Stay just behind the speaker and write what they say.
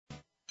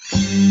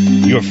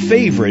Your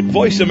favorite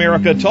Voice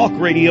America Talk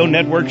Radio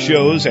Network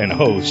shows and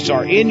hosts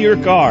are in your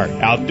car,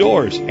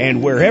 outdoors,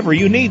 and wherever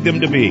you need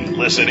them to be.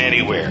 Listen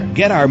anywhere.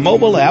 Get our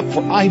mobile app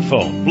for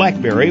iPhone,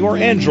 BlackBerry, or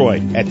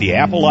Android at the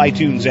Apple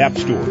iTunes App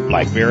Store,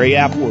 BlackBerry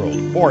App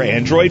World, or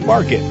Android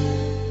Market.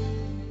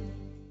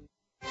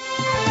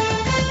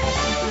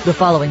 The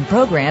following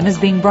program is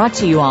being brought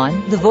to you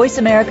on the Voice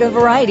America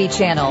Variety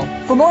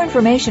Channel. For more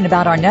information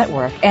about our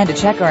network and to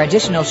check our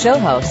additional show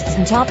hosts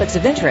and topics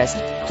of interest,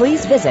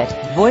 please visit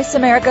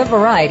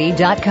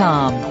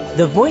voiceamericavariety.com.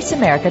 The Voice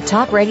America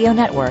Talk Radio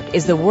Network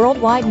is the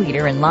worldwide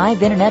leader in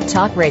live Internet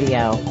talk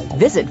radio.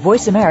 Visit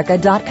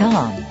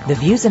voiceamerica.com. The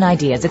views and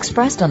ideas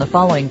expressed on the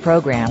following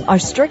program are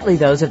strictly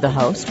those of the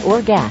host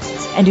or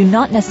guests and do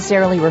not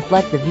necessarily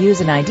reflect the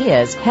views and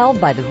ideas held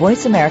by the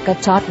Voice America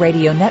Talk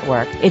Radio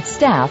Network, its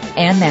staff,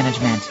 and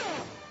management.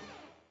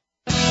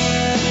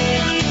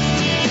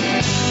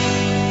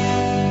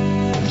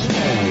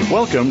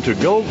 Welcome to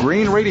Go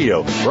Green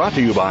Radio, brought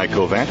to you by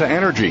Covanta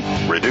Energy.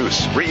 Reduce,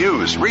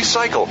 reuse,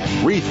 recycle.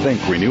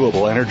 Rethink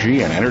renewable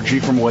energy and energy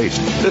from waste.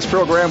 This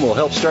program will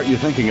help start you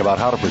thinking about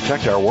how to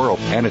protect our world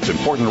and its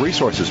important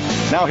resources.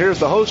 Now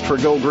here's the host for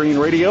Go Green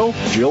Radio,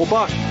 Jill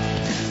Buck.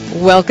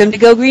 Welcome to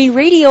Go Green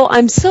Radio.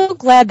 I'm so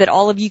glad that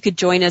all of you could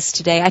join us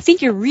today. I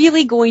think you're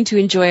really going to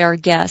enjoy our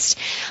guest.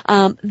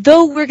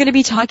 Though we're going to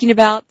be talking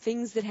about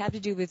things that have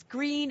to do with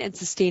green and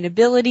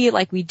sustainability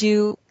like we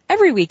do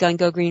every week on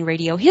Go Green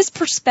Radio, his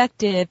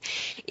perspective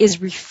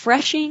is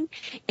refreshing.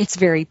 It's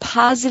very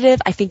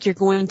positive. I think you're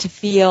going to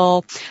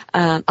feel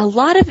a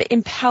lot of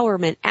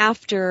empowerment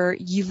after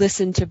you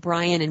listen to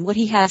Brian and what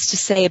he has to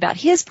say about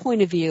his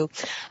point of view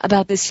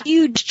about this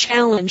huge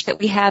challenge that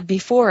we have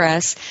before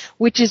us,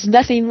 which is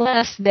nothing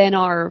less than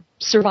our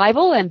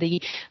survival and the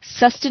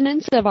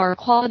sustenance of our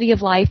quality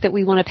of life that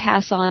we want to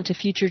pass on to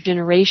future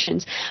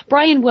generations.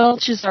 Brian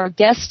Welch is our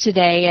guest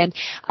today, and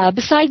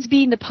besides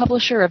being the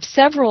publisher of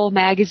several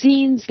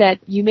magazines that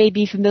you may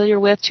be familiar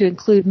with, to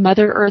include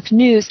Mother Earth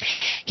News,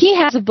 he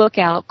has a book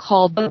out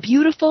called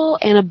Beautiful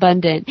and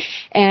Abundant,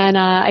 and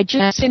I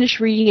just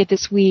finished reading it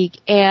this week,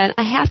 and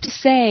I have to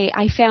say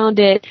I found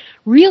it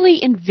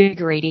really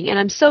invigorating, and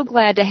I'm so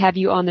glad to have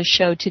you on the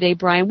show today,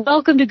 Brian.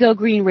 Welcome to Go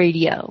Green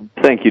Radio.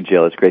 Thank you,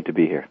 Jill. It's great to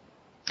be here.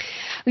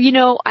 You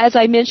know, as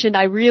I mentioned,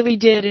 I really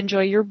did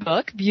enjoy your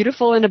book,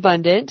 Beautiful and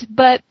Abundant,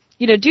 but,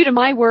 you know, due to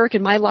my work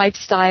and my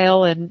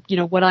lifestyle and, you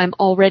know, what I'm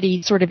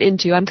already sort of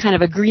into, I'm kind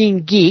of a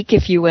green geek,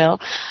 if you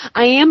will,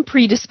 I am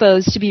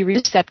predisposed to be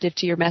receptive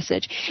to your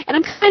message. And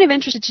I'm kind of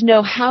interested to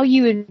know how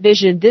you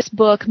envision this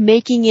book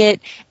making it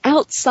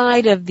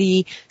outside of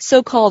the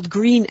so-called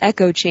green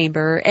echo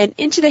chamber and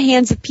into the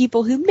hands of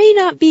people who may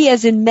not be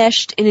as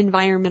enmeshed in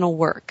environmental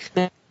work.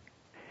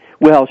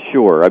 Well,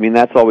 sure. I mean,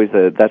 that's always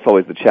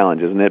the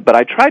challenge, isn't it? But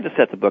I tried to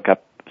set the book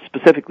up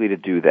specifically to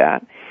do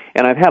that.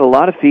 And I've had a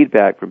lot of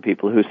feedback from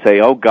people who say,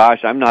 oh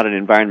gosh, I'm not an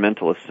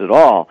environmentalist at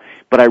all,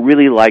 but I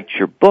really liked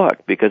your book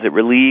because it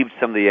relieved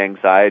some of the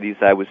anxieties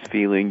I was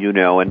feeling, you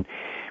know. And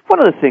one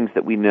of the things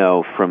that we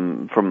know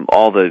from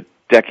all the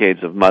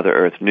decades of Mother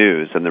Earth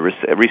News and the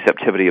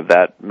receptivity of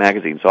that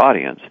magazine's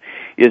audience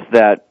is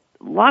that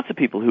lots of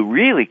people who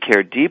really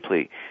care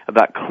deeply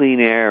about clean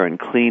air and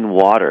clean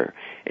water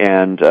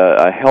and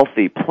a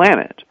healthy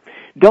planet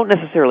don't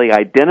necessarily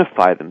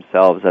identify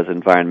themselves as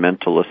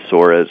environmentalists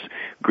or as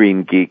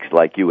green geeks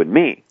like you and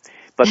me,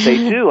 but they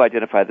do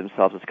identify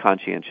themselves as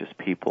conscientious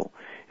people.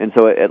 And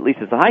so at least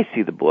as I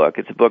see the book,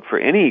 it's a book for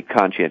any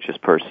conscientious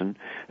person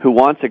who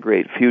wants a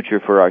great future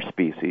for our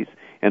species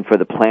and for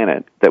the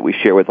planet that we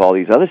share with all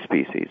these other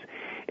species.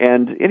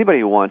 And anybody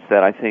who wants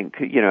that, I think,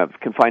 you know,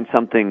 can find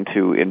something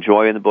to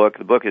enjoy in the book.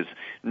 The book is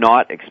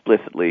not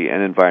explicitly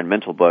an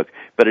environmental book,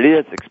 but it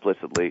is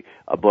explicitly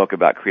a book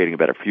about creating a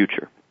better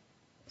future.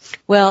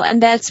 Well,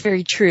 and that's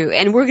very true.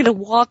 And we're going to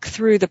walk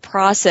through the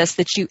process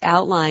that you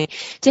outline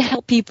to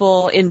help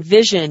people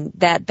envision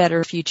that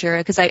better future,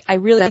 because I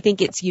really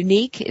think it's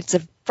unique. It's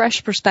a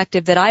fresh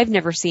perspective that I've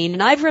never seen,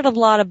 and I've read a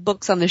lot of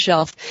books on the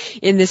shelf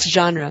in this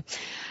genre.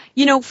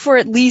 You know, for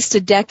at least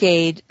a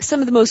decade, some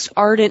of the most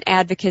ardent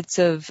advocates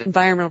of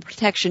environmental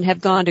protection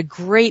have gone to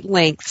great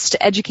lengths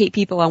to educate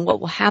people on what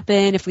will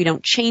happen if we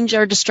don't change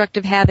our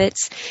destructive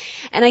habits.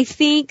 And I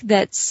think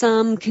that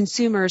some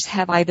consumers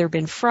have either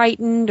been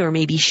frightened or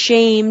maybe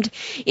shamed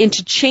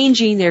into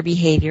changing their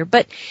behavior.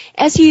 But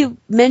as you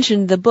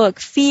mentioned in the book,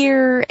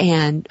 fear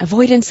and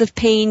avoidance of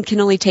pain can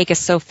only take us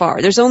so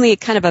far. There's only a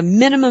kind of a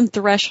minimum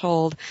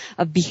threshold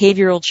of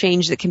behavioral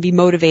change that can be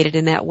motivated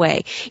in that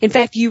way. In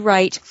fact, you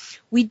write,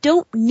 we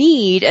don't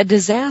need a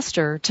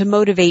disaster to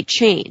motivate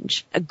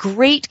change. A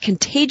great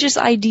contagious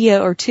idea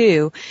or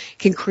two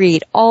can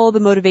create all the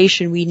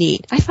motivation we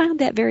need. I found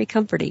that very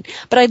comforting.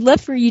 But I'd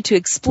love for you to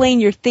explain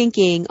your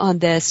thinking on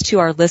this to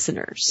our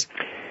listeners.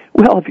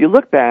 Well, if you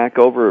look back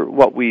over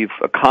what we've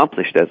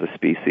accomplished as a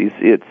species,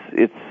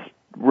 it's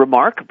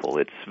remarkable.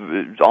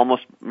 It's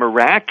almost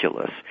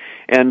miraculous.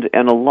 And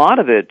a lot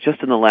of it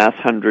just in the last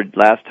 100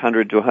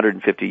 to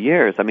 150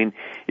 years. I mean,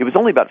 it was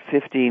only about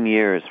 15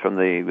 years from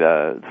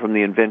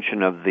the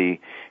invention of the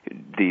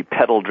the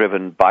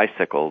pedal-driven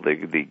bicycle,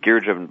 the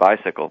gear-driven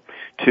bicycle,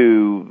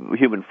 to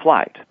human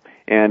flight.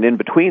 And in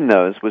between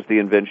those was the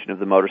invention of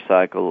the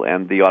motorcycle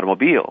and the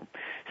automobile.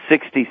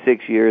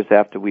 66 years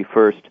after we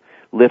first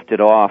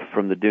lifted off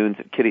from the dunes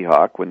at Kitty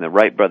Hawk, when the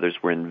Wright brothers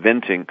were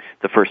inventing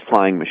the first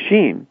flying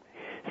machine,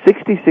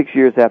 66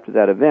 years after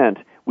that event,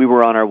 we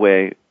were on our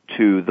way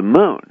to the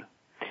moon.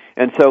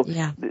 And so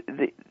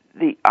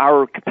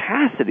our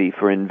capacity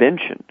for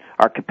invention,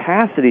 our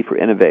capacity for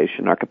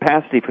innovation, our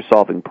capacity for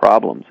solving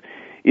problems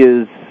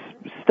is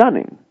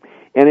stunning.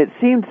 And it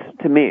seems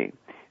to me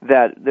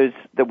that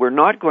we're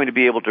not going to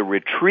be able to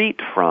retreat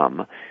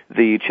from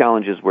the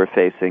challenges we're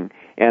facing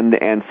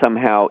and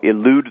somehow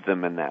elude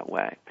them in that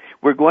way.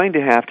 We're going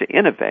to have to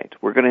innovate.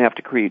 We're going to have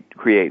to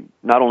create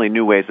not only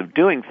new ways of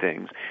doing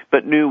things,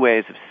 but new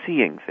ways of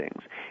seeing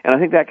things. And I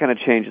think that kind of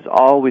change is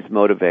always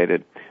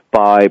motivated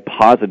by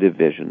positive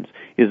visions,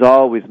 is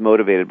always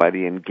motivated by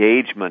the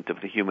engagement of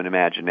the human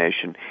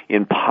imagination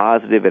in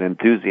positive and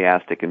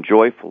enthusiastic and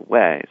joyful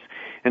ways.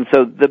 And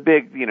so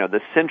the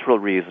central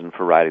reason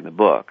for writing the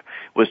book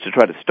was to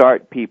try to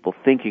start people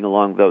thinking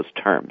along those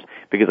terms,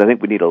 because I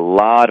think we need a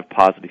lot of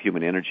positive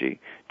human energy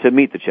to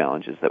meet the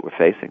challenges that we're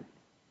facing.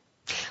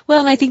 Well,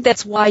 and I think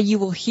that's why you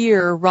will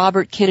hear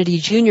Robert Kennedy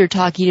Jr.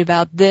 talking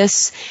about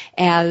this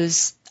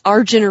as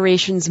our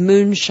generation's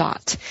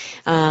moonshot.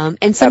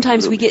 And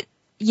sometimes Absolutely.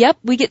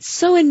 we get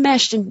so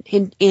enmeshed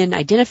in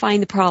identifying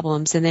the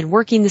problems and then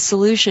working the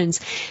solutions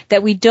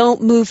that we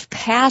don't move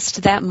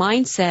past that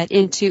mindset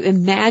into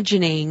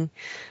imagining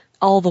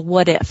all the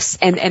what ifs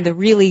and the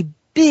really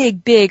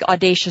big,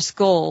 audacious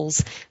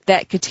goals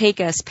that could take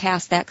us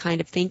past that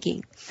kind of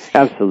thinking.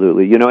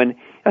 Absolutely. And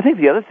I think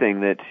the other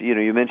thing that,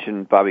 you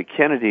mentioned Bobby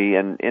Kennedy,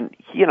 and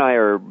he and I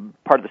are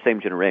part of the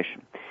same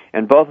generation.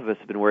 And both of us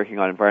have been working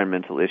on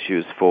environmental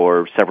issues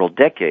for several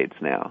decades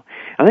now.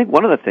 I think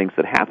one of the things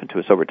that happened to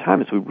us over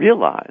time is we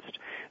realized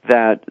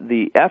that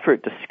the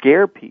effort to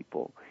scare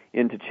people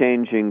into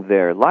changing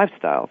their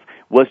lifestyles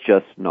was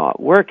just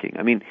not working.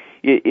 I mean,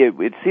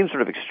 it seems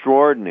sort of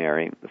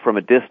extraordinary from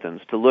a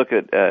distance to look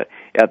at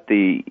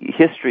the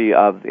history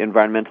of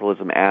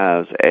environmentalism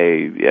as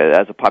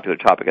a popular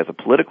topic, as a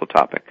political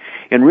topic,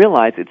 and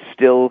realize it's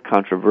still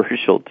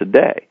controversial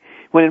today.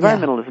 When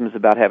environmentalism is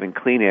about having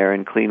clean air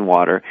and clean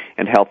water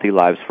and healthy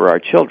lives for our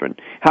children,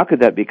 how could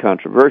that be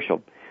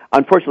controversial?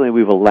 Unfortunately,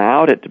 we've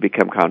allowed it to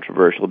become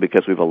controversial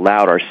because we've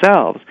allowed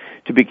ourselves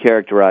to be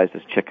characterized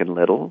as Chicken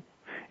Little,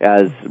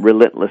 as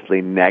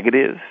relentlessly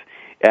negative,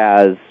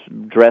 as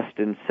dressed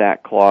in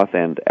sackcloth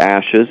and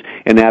ashes,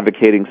 and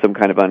advocating some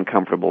kind of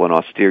uncomfortable and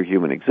austere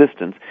human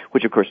existence,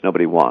 which of course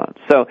nobody wants.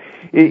 So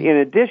in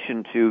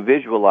addition to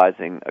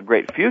visualizing a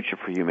great future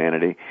for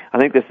humanity, I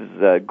think this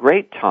is a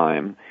great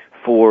time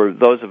for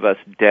those of us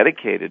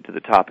dedicated to the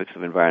topics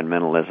of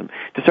environmentalism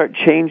to start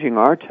changing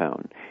our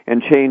tone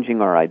and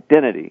changing our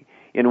identity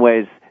in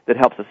ways that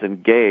helps us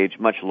engage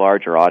much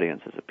larger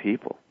audiences of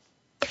people.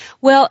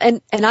 Well,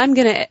 and I'm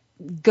going to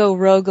go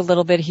rogue a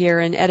little bit here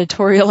and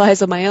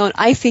editorialize on my own.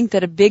 I think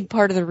that a big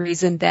part of the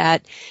reason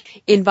that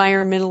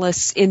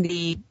environmentalists in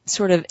the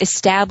sort of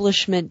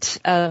establishment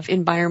of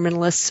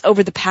environmentalists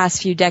over the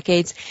past few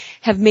decades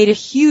have made a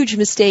huge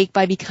mistake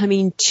by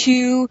becoming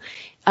too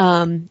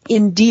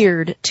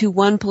endeared to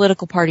one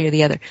political party or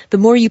the other. The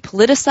more you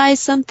politicize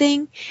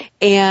something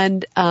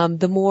and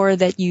the more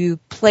that you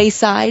play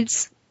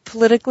sides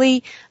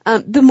politically,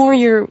 the more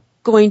you're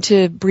going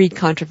to breed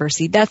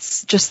controversy.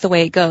 That's just the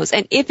way it goes.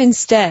 And if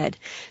instead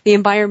the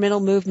environmental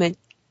movement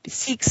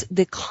seeks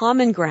the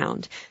common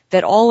ground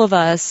that all of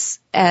us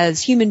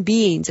as human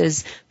beings,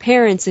 as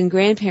parents and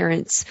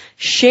grandparents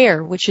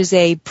share, which is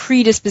a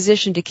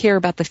predisposition to care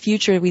about the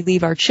future we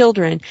leave our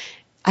children,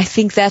 I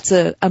think that's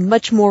a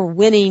much more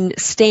winning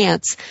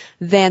stance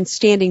than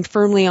standing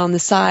firmly on the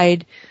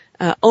side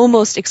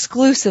almost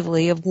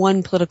exclusively of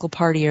one political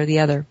party or the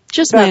other.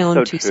 Just my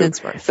own 2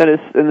 cents worth. That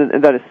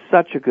is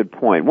such a good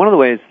point. One of the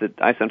ways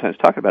that I sometimes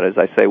talk about it is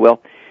I say,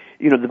 well,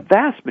 the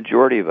vast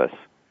majority of us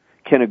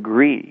can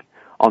agree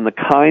on the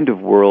kind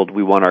of world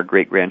we want our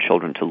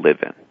great-grandchildren to live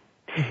in.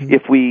 Mm-hmm.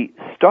 If we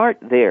start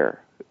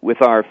there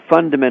with our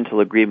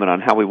fundamental agreement on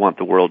how we want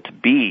the world to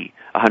be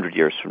 100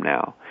 years from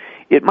now,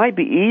 it might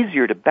be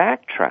easier to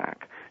backtrack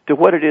to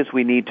what it is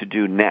we need to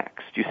do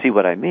next. You see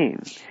what I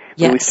mean?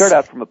 Yes. When we start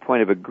out from a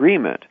point of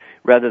agreement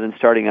rather than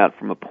starting out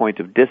from a point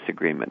of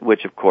disagreement,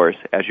 which, of course,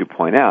 as you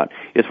point out,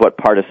 is what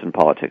partisan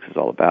politics is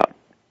all about.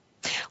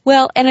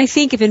 Well, and I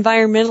think if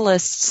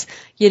environmentalists,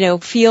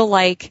 feel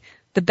like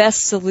the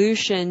best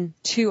solution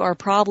to our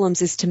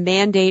problems is to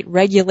mandate,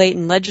 regulate,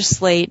 and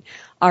legislate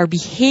our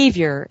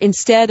behavior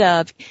instead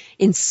of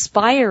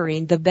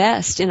inspiring the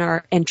best in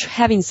and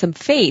having some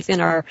faith in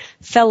our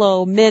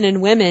fellow men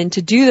and women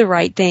to do the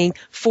right thing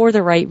for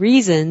the right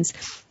reasons,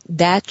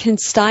 that can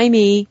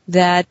stymie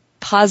that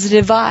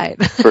positive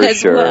vibe for as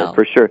sure, well.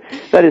 For sure.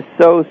 That is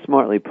so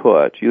smartly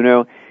put.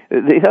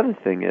 The other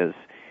thing is,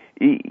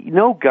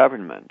 no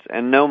government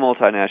and no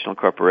multinational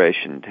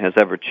corporation has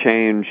ever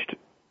changed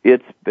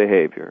its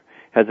behavior,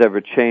 has ever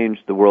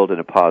changed the world in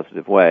a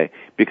positive way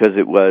because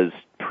it was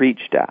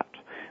preached at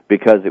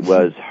because it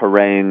was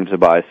harangued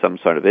by some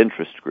sort of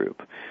interest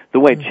group. The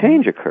way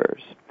change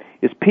occurs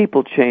is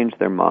people change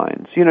their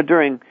minds. You know,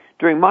 during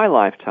my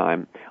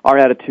lifetime, our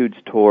attitudes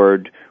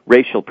toward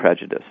racial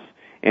prejudice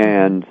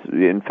and,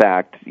 in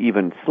fact,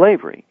 even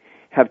slavery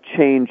have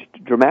changed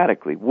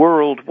dramatically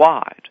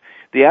worldwide.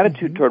 The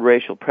attitude toward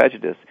racial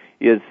prejudice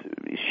is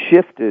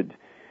shifted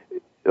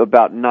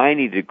about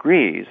 90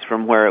 degrees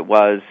from where it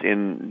was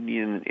in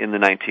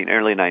the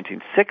early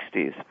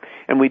 1960s.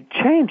 And we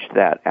changed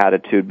that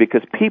attitude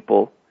because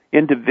people,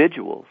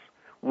 individuals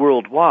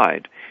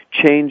worldwide,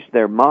 changed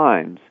their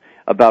minds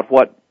about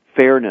how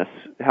fairness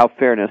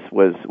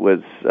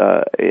was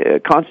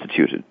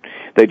constituted.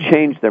 They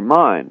changed their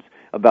minds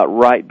about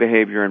right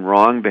behavior and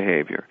wrong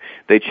behavior.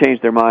 They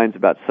changed their minds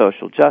about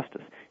social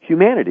justice.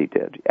 Humanity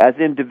did, as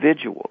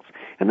individuals.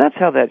 And that's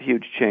how that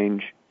huge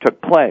change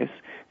took place.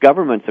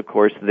 Governments, of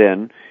course,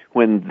 then,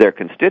 when their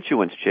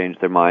constituents change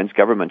their minds,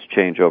 governments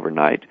change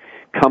overnight.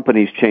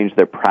 Companies change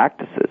their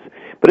practices.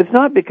 But it's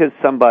not because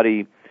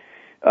somebody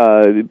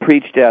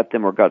preached at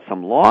them or got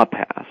some law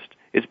passed.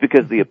 It's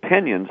because the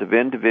opinions of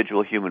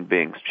individual human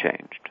beings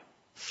changed.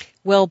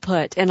 Well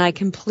put, and I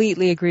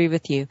completely agree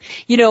with you.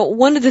 You know,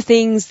 one of the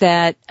things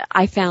that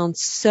I found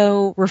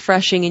so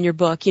refreshing in your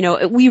book, you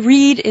know, we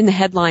read in the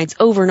headlines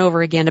over and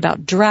over again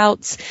about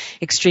droughts,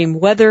 extreme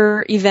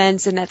weather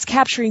events, and that's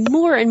capturing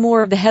more and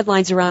more of the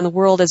headlines around the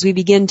world as we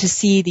begin to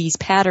see these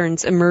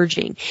patterns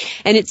emerging.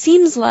 And it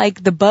seems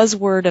like the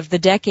buzzword of the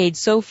decade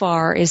so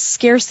far is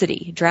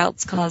scarcity.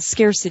 Droughts cause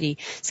scarcity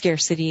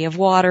of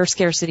water,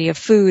 scarcity of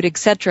food,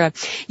 etc.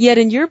 Yet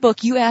in your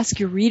book, you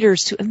ask your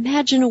readers to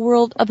imagine a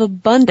world of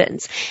abundance.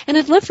 And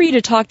I'd love for you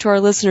to talk to our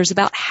listeners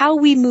about how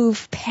we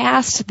move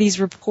past these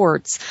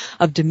reports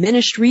of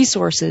diminished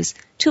resources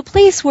to a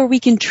place where we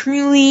can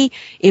truly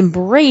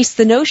embrace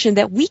the notion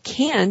that we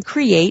can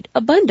create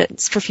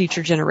abundance for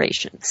future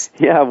generations.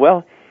 Yeah,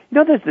 well, you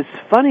know, there's this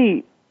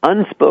funny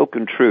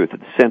unspoken truth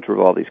at the center of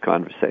all these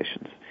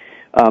conversations.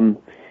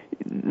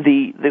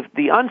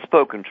 The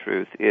unspoken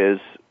truth is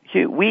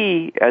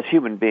we, as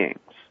human beings,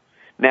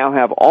 now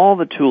have all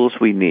the tools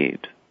we need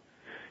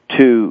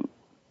to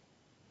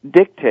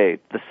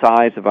dictate the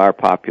size of our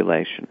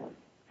population.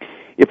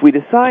 If we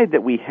decide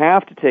that we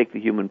have to take the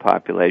human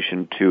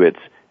population to its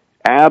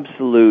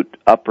absolute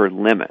upper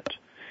limit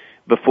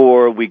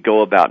before we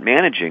go about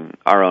managing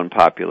our own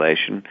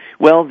population,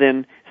 well,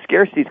 then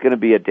scarcity is going to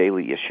be a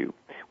daily issue.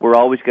 We're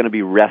always going to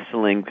be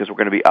wrestling because we're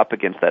going to be up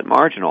against that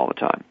margin all the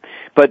time.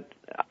 But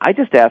I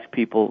just ask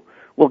people,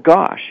 well,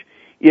 gosh,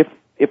 if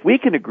we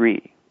can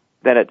agree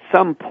that at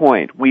some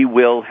point we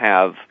will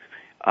have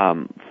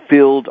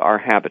filled our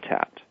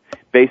habitat,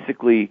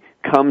 basically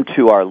come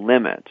to our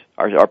limit,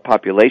 our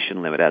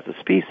population limit as a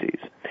species.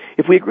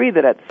 If we agree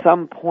that at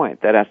some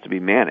point that has to be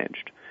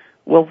managed,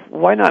 well,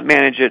 why not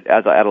manage it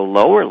at a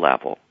lower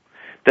level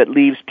that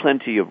leaves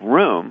plenty of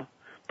room,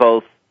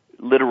 both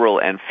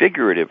literal and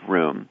figurative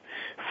room,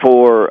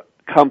 for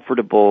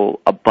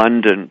comfortable,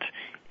 abundant,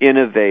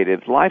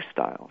 innovative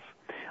lifestyles?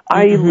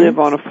 I live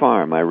on a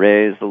farm. I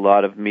raise a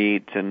lot of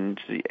meat and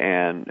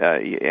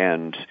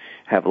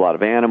have a lot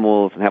of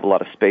animals and have a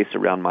lot of space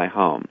around my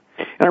home.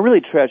 And I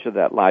really treasure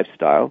that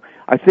lifestyle.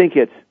 I think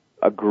it's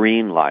a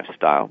green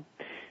lifestyle.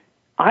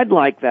 I'd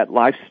like that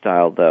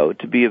lifestyle, though,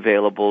 to be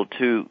available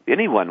to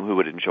anyone who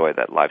would enjoy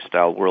that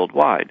lifestyle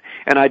worldwide.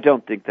 And I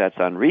don't think that's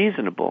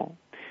unreasonable.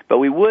 But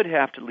we would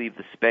have to leave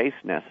the space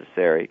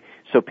necessary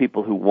so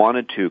people who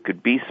wanted to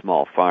could be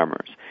small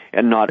farmers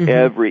and not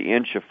every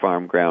inch of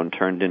farm ground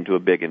turned into a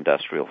big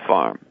industrial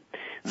farm.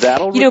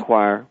 That'll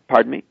require,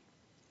 pardon me?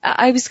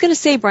 I was going to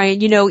say,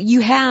 Brian, you know, you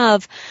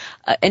have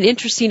an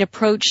interesting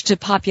approach to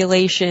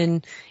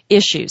population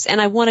issues, and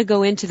I want to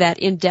go into that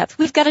in depth.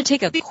 We've got to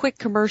take a quick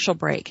commercial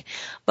break,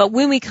 but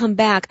when we come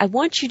back, I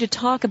want you to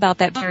talk about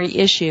that very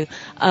issue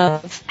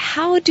of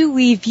how do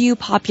we view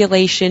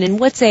population and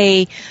what's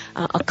a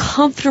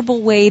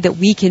comfortable way that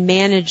we can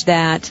manage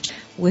that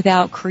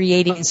without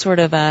creating sort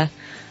of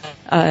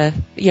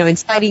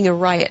inciting a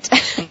riot.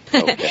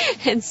 Okay.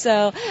 And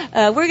so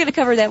we're going to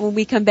cover that when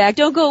we come back.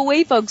 Don't go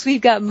away, folks.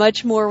 We've got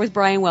much more with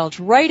Brian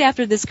Welch right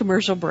after this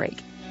commercial break.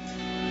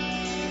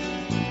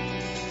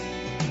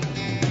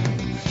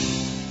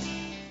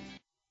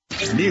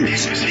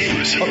 News,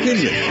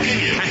 opinion,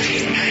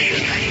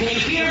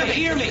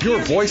 your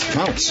voice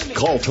counts.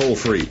 Call toll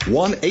free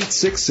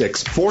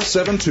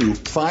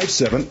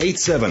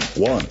 1-866-472-5787.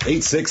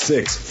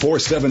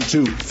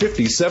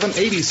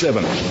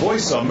 1-866-472-5787.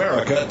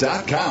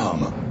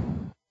 VoiceAmerica.com.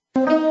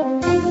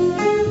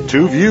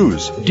 Two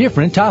views.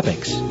 Different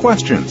topics.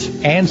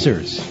 Questions.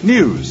 Answers.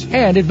 News.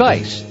 And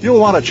advice.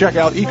 You'll want to check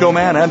out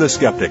Ecoman and the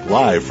Skeptic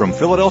live from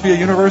Philadelphia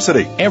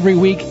University. Every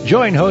week,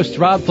 join hosts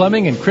Rob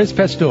Fleming and Chris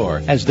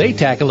Pastore as they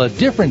tackle a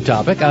different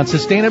topic on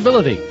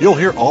sustainability. You'll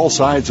hear all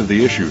sides of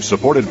the issue,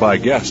 supported by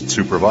guests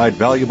who provide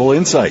valuable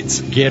insights.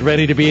 Get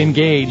ready to be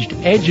engaged,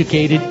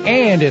 educated,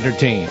 and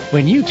entertained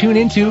when you tune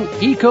into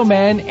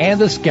Ecoman and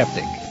the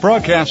Skeptic.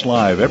 Broadcast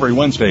live every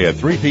Wednesday at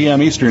 3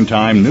 p.m. Eastern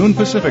Time, noon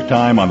Pacific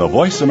Time on the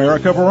Voice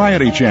America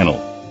Variety Channel.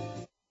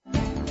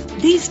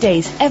 These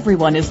days,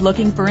 everyone is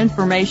looking for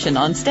information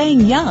on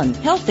staying young,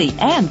 healthy,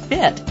 and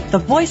fit. The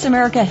Voice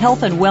America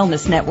Health and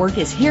Wellness Network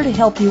is here to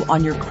help you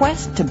on your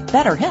quest to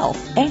better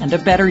health and a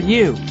better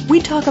you.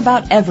 We talk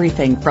about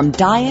everything from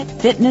diet,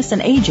 fitness,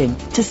 and aging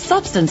to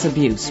substance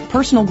abuse,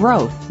 personal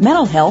growth,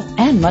 mental health,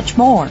 and much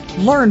more.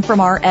 Learn from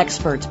our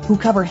experts who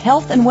cover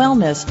health and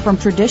wellness from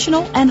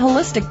traditional and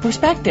holistic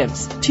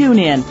perspectives. Tune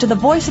in to the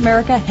Voice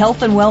America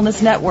Health and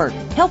Wellness Network.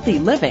 Healthy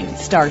living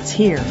starts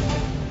here.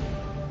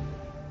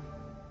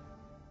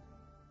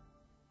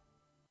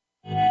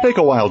 Take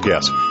a wild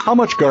guess. How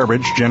much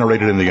garbage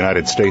generated in the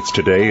United States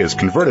today is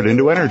converted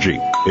into energy?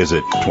 Is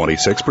it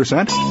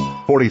 26%,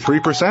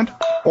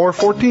 43%, or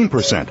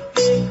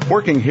 14%?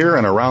 Working here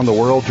and around the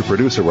world to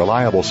produce a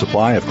reliable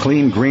supply of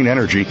clean, green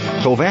energy,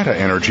 Covanta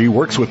Energy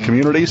works with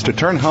communities to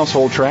turn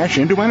household trash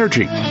into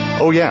energy.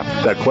 Oh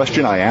yeah, that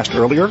question I asked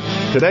earlier?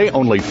 Today,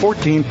 only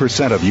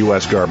 14% of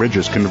U.S. garbage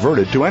is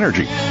converted to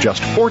energy.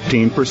 Just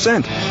 14%.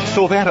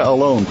 Covanta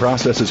alone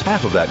processes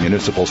half of that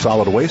municipal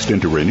solid waste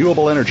into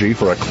renewable energy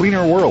for a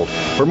cleaner world.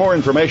 For more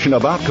information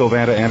about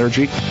Covanta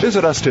Energy,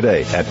 visit us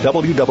today at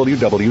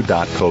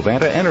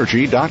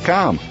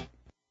www.covantaenergy.com.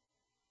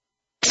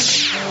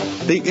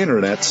 The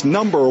Internet's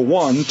number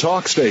one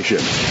talk station.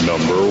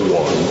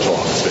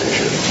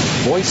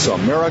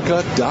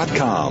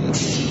 VoiceAmerica.com.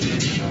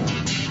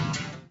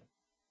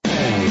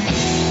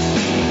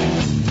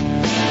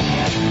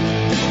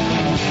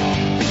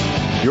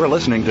 You're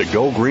listening to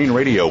Go Green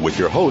Radio with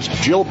your host,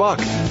 Jill Buck.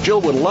 Jill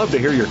would love to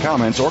hear your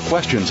comments or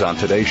questions on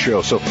today's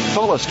show, so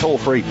call us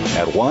toll-free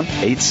at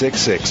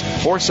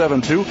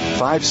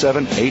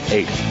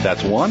 1-866-472-5788.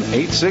 That's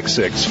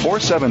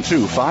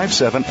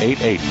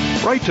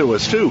 1-866-472-5788. Write to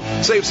us, too.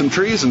 Save some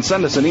trees and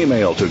send us an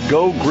email to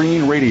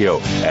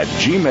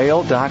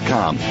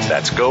gogreenradio@gmail.com.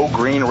 That's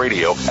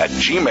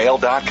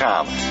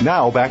gogreenradio@gmail.com.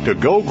 Now back to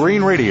Go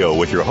Green Radio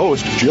with your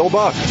host, Jill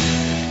Buck.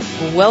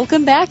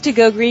 Welcome back to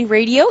Go Green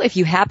Radio. If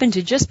you happen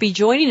to just be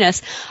joining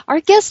us, our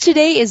guest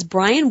today is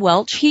Brian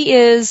Welch. He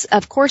is,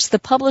 of course, the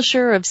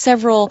publisher of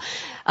several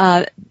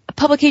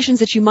publications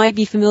that you might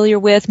be familiar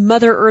with.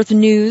 Mother Earth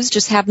News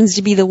just happens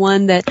to be the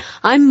one that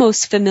I'm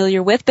most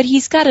familiar with, but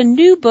he's got a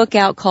new book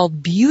out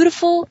called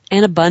Beautiful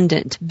and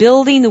Abundant,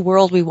 Building the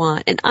World We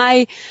Want. And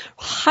I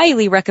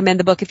highly recommend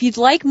the book. If you'd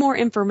like more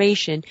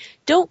information,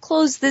 don't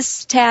close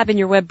this tab in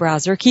your web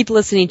browser. Keep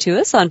listening to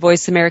us on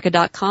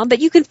voiceamerica.com, but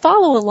you can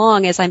follow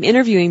along as I'm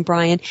interviewing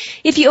Brian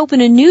if you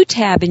open a new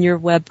tab in your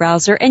web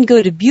browser and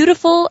go to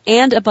Beautiful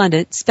and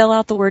Abundant, spell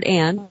out the word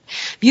and,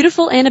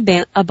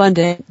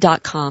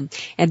 beautifulandabundant.com.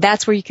 And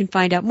that's where you can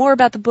find out more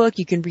about the book.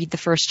 You can read the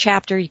first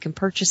chapter. You can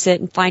purchase it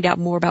and find out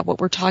more about what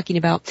we're talking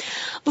about.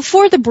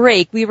 Before the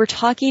break, we were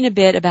talking a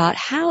bit about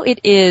how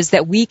it is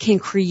that we can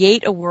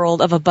create a world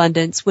of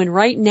abundance when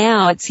right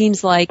now it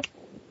seems like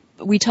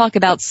we talk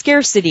about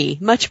scarcity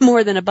much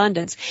more than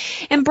abundance.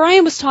 And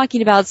Brian was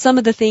talking about some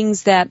of the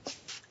things that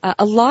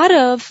a lot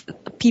of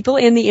people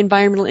in the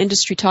environmental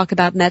industry talk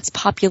about, and that's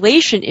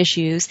population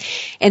issues.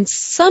 And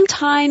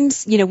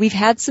sometimes, we've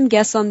had some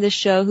guests on this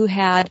show who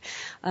had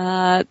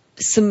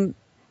some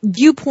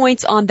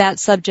viewpoints on that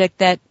subject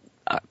that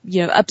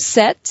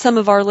upset some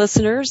of our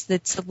listeners.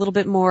 That's a little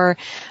bit more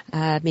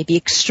maybe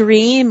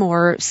extreme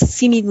or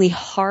seemingly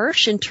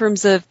harsh in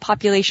terms of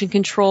population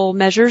control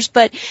measures.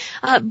 But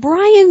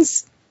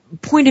Brian's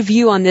point of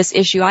view on this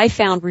issue I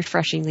found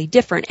refreshingly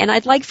different, and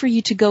I'd like for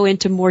you to go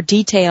into more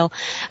detail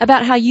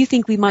about how you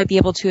think we might be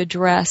able to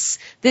address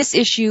this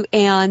issue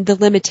and the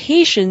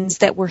limitations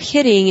that we're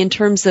hitting in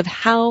terms of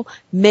how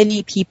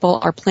many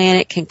people our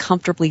planet can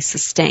comfortably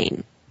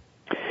sustain.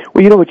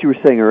 Well, you know what you were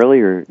saying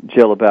earlier,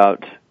 Jill,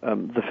 about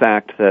the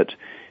fact that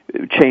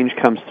change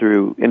comes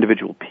through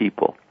individual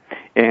people,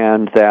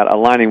 and that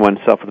aligning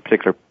oneself with a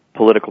particular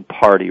political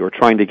party or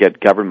trying to get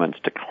governments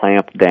to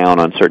clamp down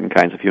on certain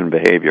kinds of human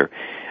behavior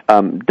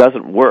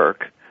doesn't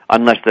work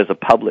unless there's a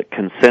public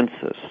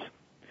consensus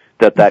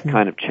that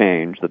kind of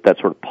change, that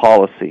sort of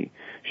policy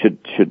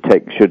should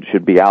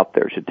be out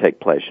there, should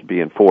take place, should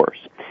be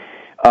enforced.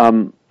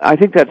 I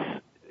think that's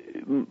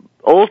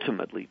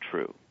ultimately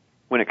true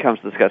when it comes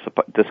to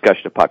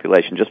discussion of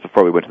population. Just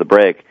before we went to the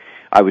break,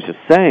 I was just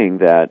saying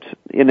that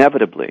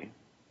inevitably,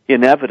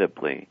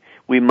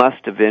 we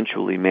must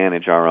eventually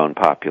manage our own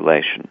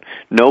population.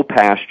 No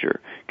pasture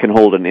can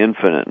hold an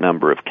infinite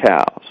number of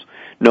cows.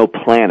 No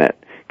planet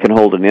can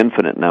hold an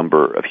infinite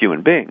number of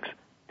human beings.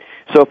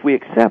 So if we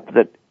accept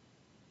that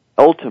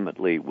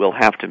ultimately we'll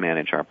have to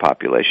manage our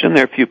population,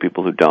 there are a few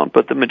people who don't,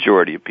 but the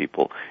majority of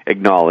people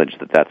acknowledge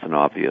that that's an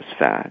obvious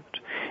fact.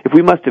 If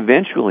we must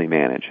eventually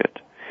manage it,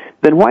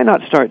 then why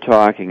not start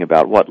talking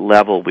about what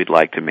level we'd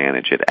like to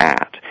manage it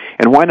at?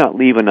 And why not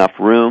leave enough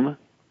room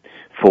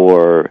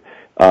for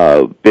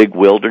big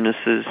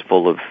wildernesses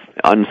full of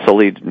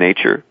unsullied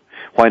nature?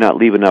 Why not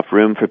leave enough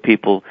room for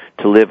people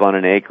to live on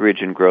an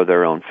acreage and grow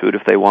their own food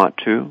if they want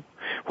to?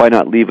 Why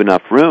not leave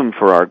enough room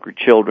for our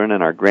children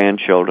and our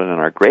grandchildren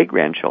and our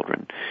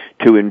great-grandchildren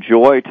to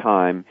enjoy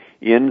time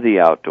in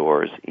the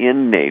outdoors,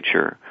 in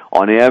nature,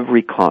 on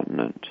every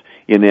continent,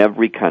 in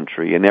every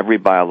country, in every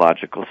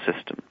biological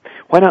system.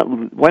 Why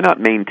not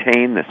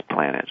maintain this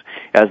planet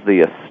as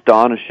the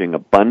astonishing,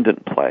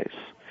 abundant place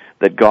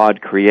that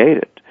God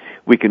created?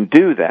 We can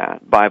do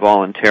that by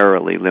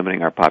voluntarily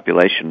limiting our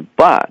population,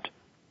 but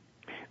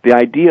the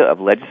idea of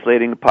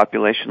legislating a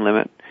population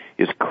limit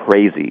is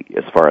crazy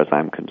as far as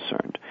I'm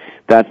concerned.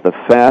 That's the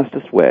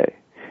fastest way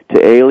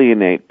to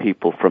alienate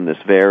people from this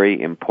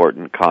very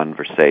important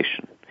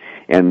conversation.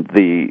 And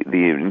the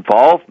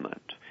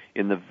involvement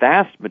in the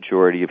vast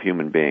majority of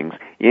human beings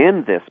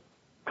in this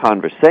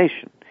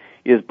conversation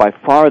is by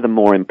far the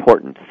more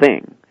important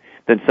thing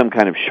than some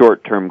kind of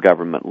short-term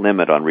government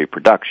limit on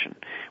reproduction.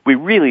 We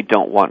really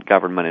don't want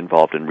government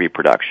involved in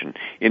reproduction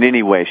in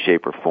any way,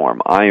 shape, or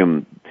form.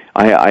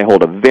 I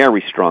hold a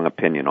very strong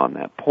opinion on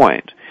that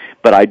point.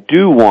 But I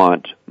do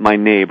want my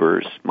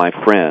neighbors, my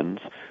friends,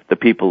 the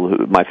people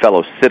my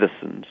fellow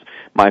citizens,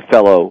 my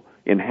fellow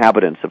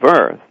inhabitants of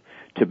Earth,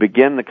 to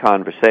begin the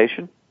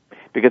conversation,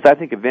 because I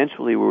think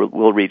eventually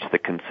we'll reach the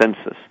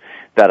consensus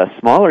that a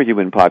smaller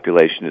human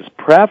population is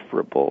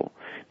preferable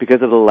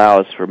because it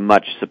allows for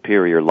much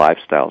superior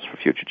lifestyles for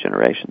future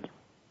generations.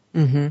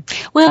 Mm-hmm.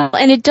 Well,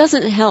 and it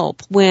doesn't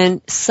help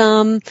when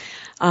some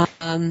of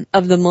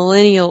the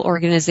millennial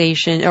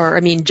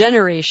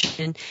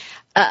generation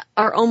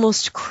are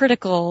almost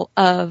critical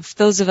of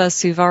those of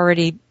us who've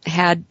already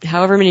had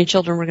however many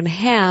children we're going to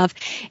have,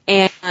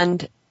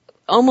 and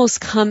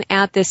almost come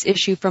at this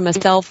issue from a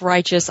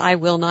self-righteous, I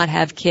will not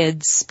have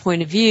kids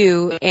point of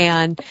view.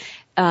 And,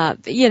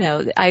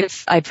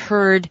 I've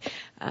heard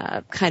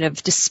kind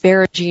of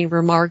disparaging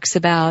remarks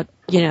about,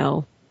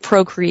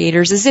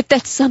 procreators, as if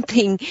that's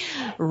something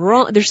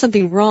wrong. There's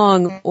something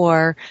wrong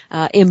or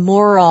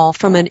immoral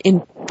from an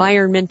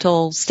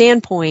environmental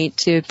standpoint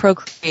to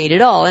procreate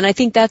at all. And I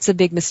think that's a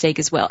big mistake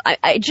as well.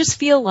 I just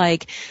feel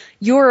like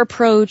your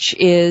approach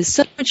is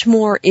so much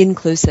more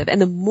inclusive, and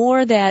the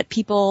more that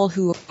people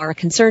who are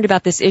concerned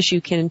about this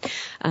issue can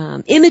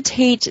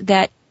imitate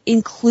that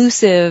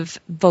inclusive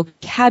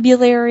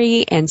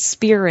vocabulary and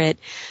spirit,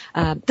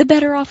 the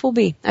better off we'll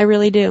be. I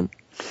really do.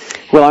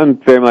 Well, I'm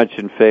very much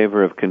in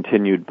favor of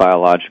continued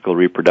biological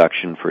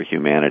reproduction for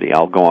humanity.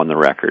 I'll go on the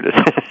record.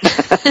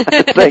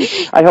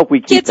 I hope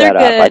we keep that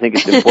up. I think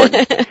it's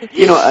important.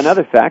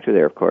 Another factor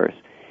there, of course,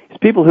 is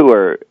people who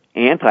are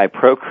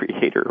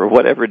anti-procreator or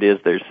whatever it is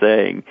they're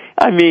saying.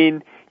 I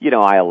mean,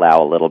 I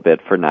allow a little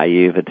bit for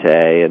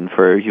naivete and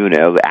for,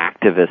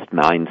 activist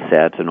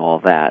mindset and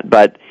all that.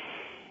 But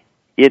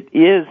it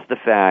is the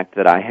fact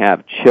that I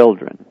have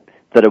children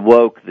that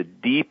awoke the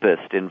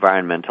deepest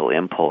environmental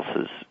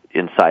impulses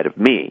inside of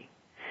me.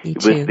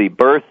 It was the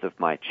birth of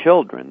my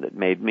children that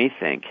made me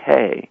think,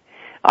 hey,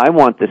 I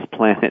want this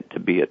planet to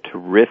be a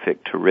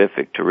terrific,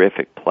 terrific,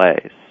 terrific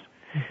place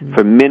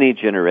for many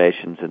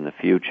generations in the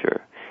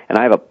future. And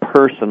I have a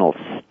personal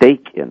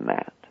stake in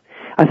that.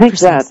 I think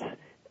that's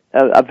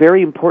a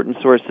very important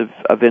source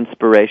of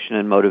inspiration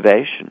and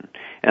motivation.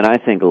 And I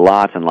think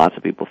lots and lots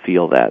of people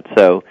feel that.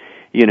 So,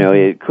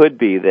 it could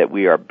be that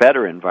we are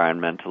better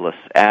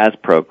environmentalists as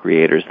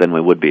procreators than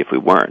we would be if we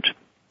weren't.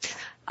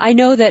 I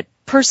know that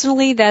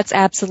personally that's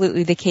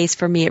absolutely the case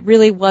for me. It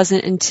really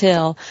wasn't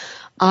until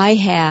I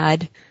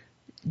had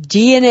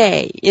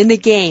DNA in the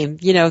game,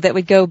 that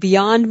would go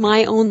beyond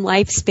my own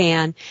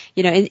lifespan,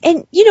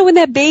 and when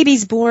that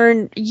baby's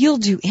born, you'll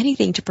do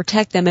anything to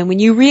protect them. And when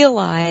you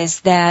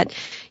realize that,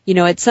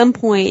 at some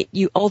point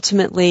you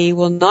ultimately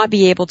will not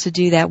be able to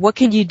do that, what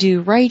can you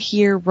do right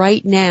here,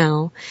 right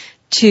now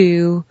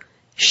to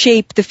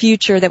shape the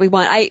future that we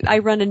want? I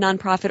run a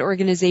nonprofit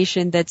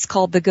organization that's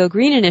called the Go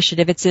Green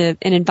Initiative. It's an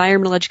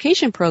environmental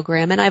education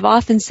program, and I've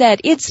often said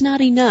it's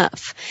not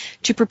enough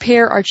to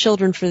prepare our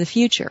children for the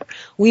future.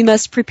 We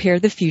must prepare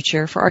the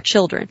future for our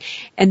children.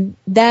 And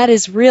that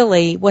is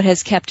really what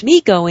has kept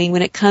me going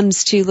when it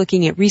comes to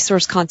looking at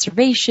resource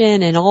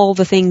conservation and all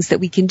the things that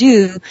we can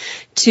do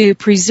to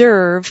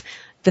preserve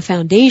the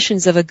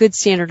foundations of a good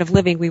standard of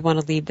living we want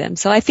to leave them.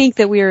 So I think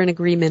that we are in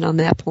agreement on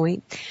that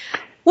point.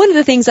 One of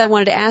the things I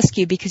wanted to ask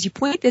you, because you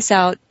point this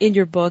out in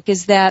your book,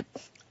 is that,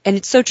 and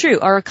it's so true,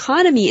 our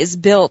economy is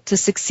built to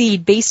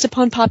succeed based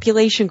upon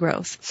population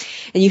growth.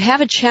 And you have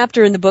a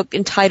chapter in the book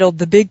entitled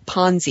The Big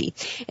Ponzi.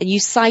 And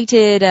you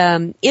cited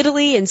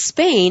Italy and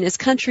Spain as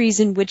countries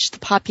in which the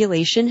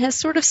population has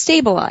sort of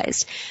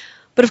stabilized.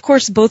 But of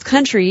course, both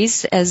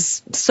countries,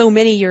 as so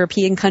many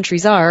European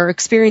countries are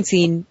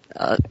experiencing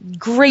a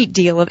great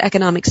deal of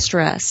economic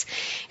stress.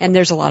 And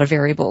there's a lot of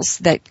variables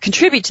that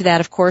contribute to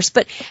that, of course.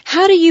 But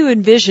how do you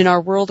envision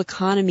our world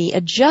economy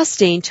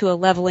adjusting to a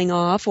leveling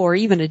off or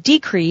even a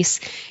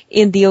decrease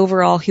in the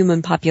overall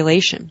human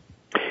population?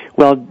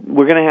 Well,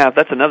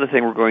 that's another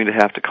thing we're going to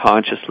have to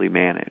consciously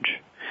manage.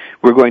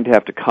 We're going to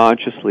have to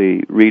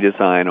consciously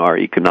redesign our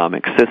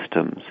economic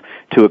systems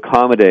to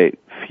accommodate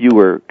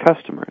fewer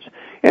customers.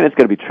 And it's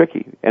going to be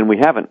tricky, and we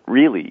haven't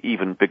really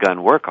even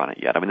begun work on it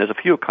yet. I mean, there's a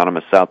few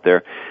economists out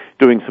there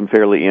doing some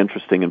fairly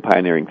interesting and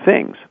pioneering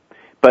things.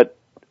 But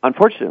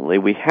unfortunately,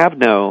 we have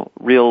no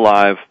real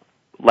live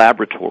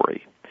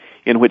laboratory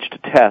in which to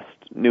test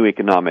new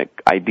economic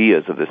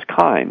ideas of this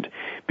kind,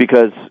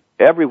 because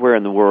everywhere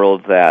in the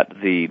world that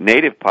the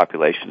native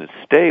population is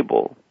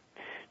stable,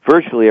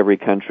 virtually every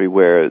country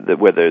where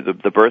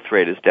the birth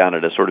rate is down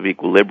at a sort of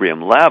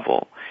equilibrium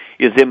level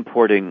is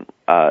importing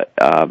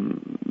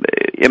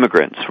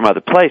immigrants from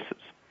other places.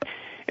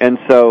 And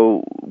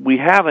so we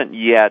haven't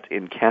yet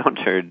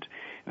encountered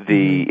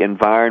the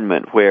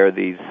environment where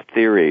these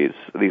theories,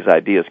 these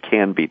ideas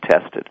can be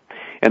tested.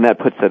 And that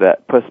puts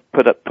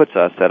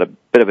us at a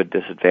bit of a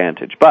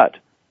disadvantage. But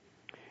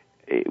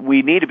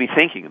we need to be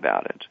thinking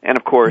about it. And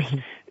of course,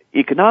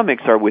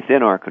 economics are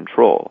within our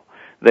control.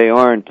 They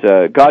aren't,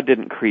 God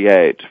didn't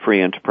create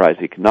free enterprise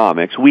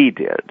economics, we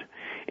did.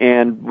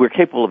 And we're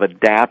capable of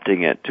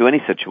adapting it to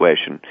any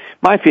situation.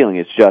 My feeling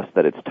is just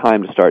that it's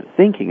time to start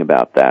thinking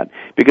about that,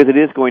 because it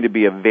is going to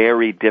be a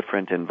very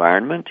different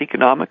environment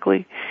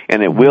economically,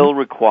 and it will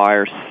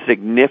require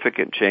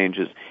significant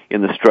changes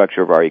in the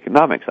structure of our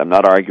economics. I'm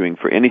not arguing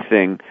for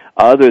anything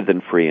other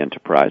than free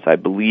enterprise. I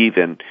believe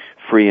in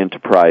free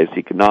enterprise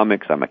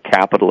economics. I'm a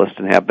capitalist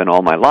and have been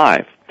all my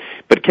life.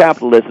 But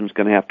capitalism is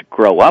going to have to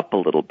grow up a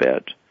little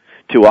bit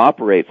to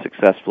operate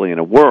successfully in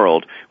a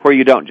world where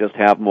you don't just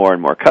have more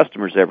and more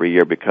customers every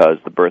year because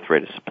the birth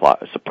rate is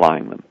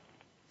supplying them.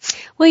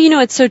 Well, you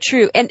know, it's so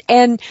true.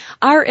 And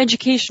our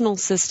educational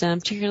system,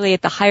 particularly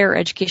at the higher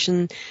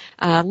education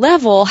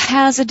level,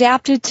 has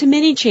adapted to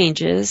many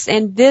changes,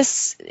 and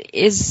this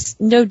is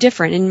no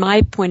different in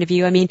my point of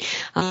view. I mean,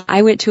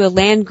 I went to a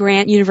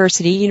land-grant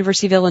university,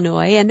 University of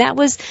Illinois, and that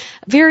was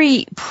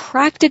very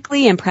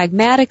practically and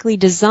pragmatically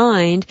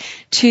designed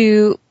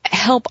to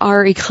help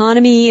our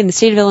economy in the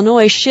state of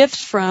Illinois shift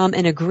from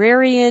an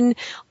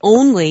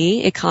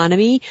agrarian-only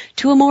economy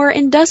to a more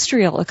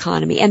industrial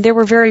economy. And there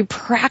were very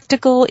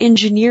practical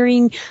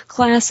engineering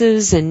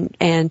classes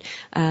and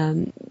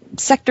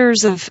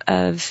sectors of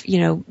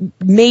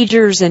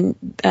majors and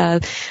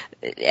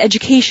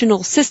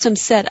educational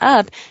systems set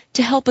up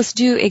to help us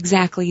do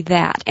exactly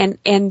that.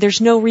 And there's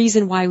no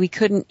reason why we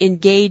couldn't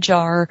engage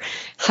our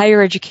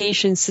higher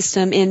education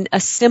system in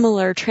a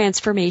similar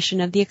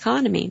transformation of the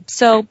economy.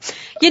 So,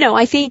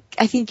 I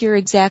think you're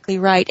exactly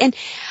right. And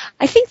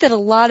I think that a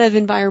lot of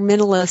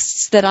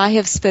environmentalists that I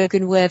have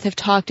spoken with have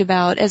talked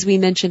about, as we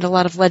mentioned, a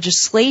lot of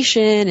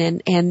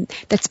legislation, and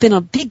that's been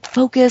a big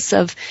focus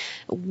of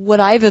what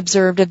I've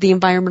observed of the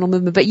environmental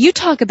movement. But you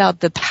talk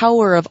about the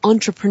power of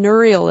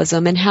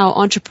entrepreneurialism and how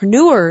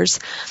entrepreneurs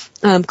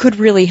could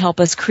really help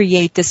us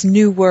create this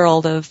new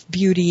world of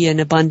beauty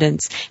and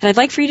abundance. And I'd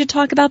like for you to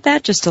talk about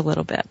that just a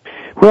little bit.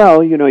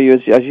 Well,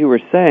 as you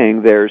were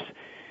saying, there's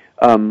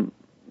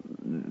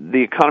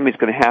the economy is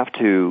going to have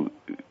to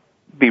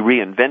be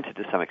reinvented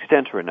to some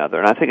extent or another,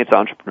 and I think it's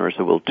entrepreneurs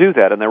who will do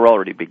that, and they're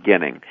already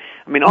beginning.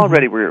 I mean,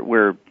 already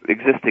we're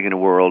existing in a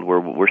world where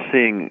we're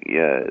seeing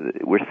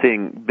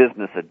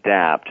business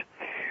adapt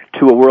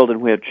to a world in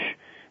which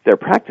their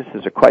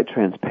practices are quite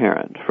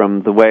transparent,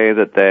 from the way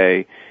that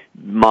they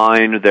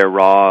mine their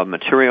raw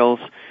materials,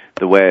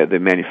 the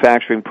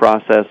manufacturing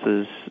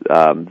processes,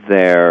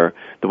 the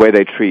way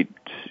they treat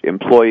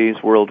employees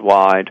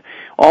worldwide.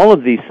 All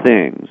of these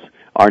things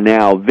are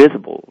now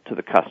visible to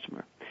the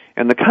customer.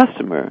 And the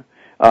customer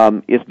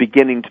is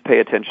beginning to pay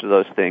attention to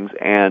those things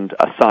and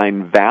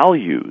assign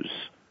values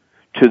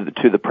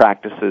to the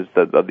practices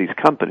of these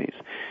companies,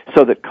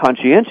 so that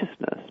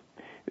conscientiousness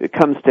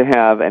comes to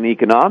have an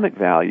economic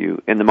value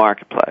in the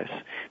marketplace.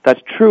 That's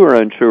truer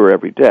and truer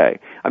every day.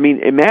 I mean,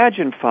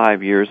 imagine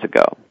 5 years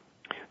ago,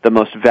 the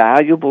most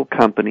valuable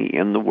company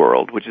in the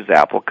world, which is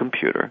Apple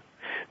Computer,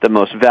 the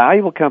most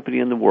valuable company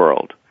in the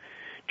world,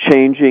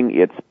 changing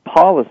its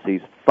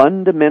policies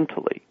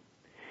fundamentally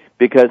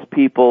because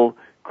people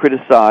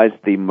criticized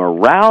the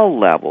morale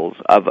levels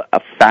of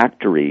a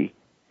factory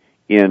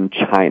in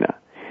China.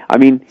 I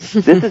mean,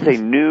 this is a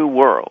new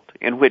world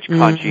in which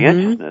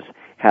conscientiousness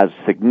has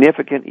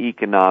significant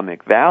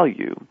economic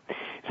value.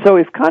 So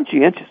if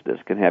conscientiousness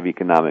can have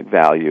economic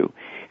value,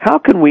 how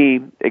can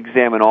we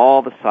examine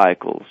all the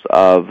cycles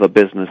of a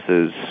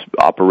business's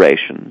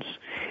operations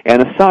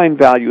and assign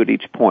value at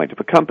each point? If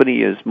a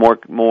company is more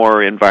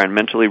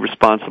environmentally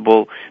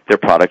responsible, their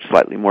product's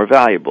slightly more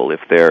valuable. If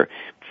they're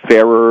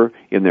fairer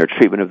in their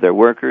treatment of their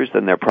workers,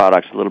 then their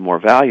product's a little more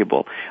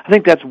valuable. I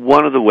think that's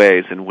one of the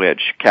ways in which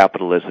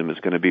capitalism is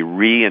going to be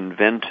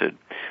reinvented,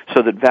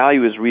 so that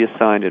value is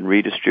reassigned and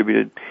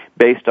redistributed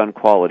based on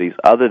qualities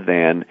other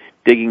than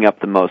digging up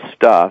the most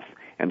stuff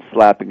and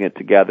slapping it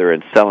together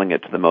and selling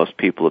it to the most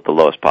people at the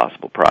lowest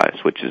possible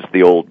price, which is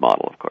the old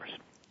model, of course.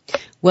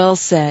 Well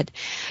said.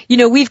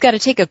 We've got to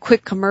take a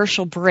quick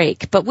commercial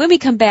break, but when we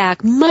come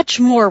back, much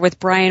more with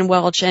Brian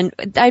Welch, and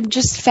I'm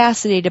just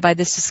fascinated by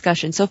this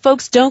discussion. So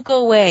folks, don't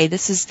go away.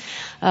 This is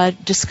a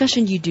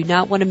discussion you do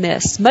not want to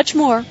miss. Much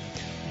more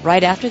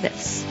right after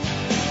this.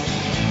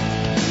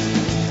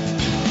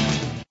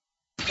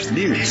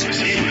 News,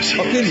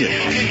 opinion,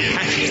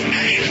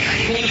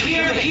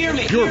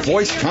 your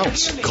voice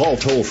counts. Call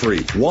toll-free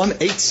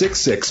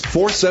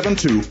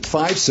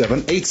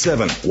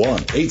 1-866-472-5787.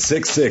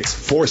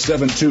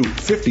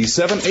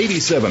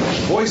 1-866-472-5787.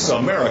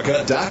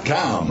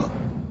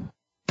 VoiceAmerica.com.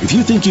 If If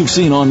you think you've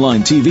seen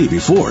online TV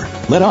before,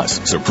 let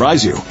us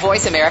surprise you.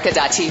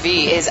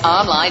 VoiceAmerica.tv is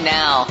online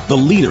now. The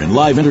leader in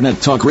live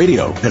Internet talk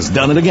radio has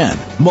done it again.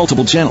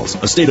 Multiple channels,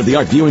 a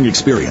state-of-the-art viewing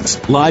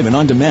experience, live and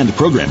on-demand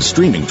programs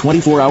streaming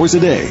 24 hours a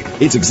day.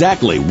 It's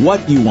exactly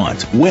what you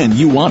want, when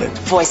you want it.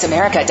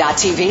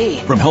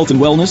 VoiceAmerica.tv. From health and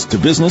wellness to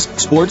business,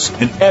 sports,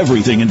 and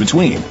everything in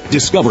between.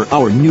 Discover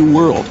our new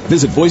world.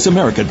 Visit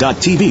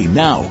VoiceAmerica.tv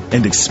now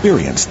and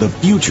experience the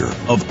future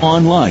of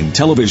online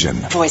television.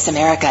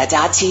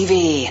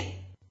 VoiceAmerica.tv.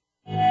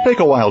 Take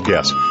a wild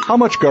guess. How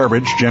much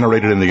garbage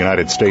generated in the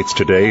United States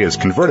today is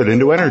converted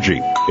into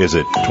energy? Is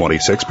it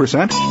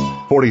 26%,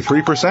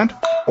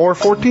 43%, or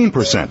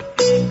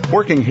 14%?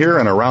 Working here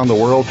and around the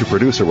world to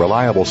produce a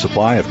reliable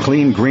supply of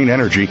clean, green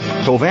energy,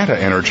 Covanta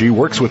Energy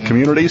works with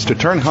communities to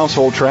turn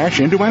household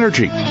trash into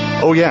energy.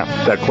 Oh yeah,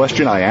 that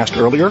question I asked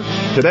earlier?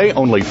 Today,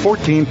 only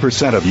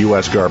 14% of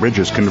U.S. garbage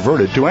is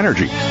converted to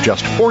energy.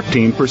 Just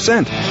 14%.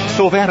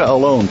 Covanta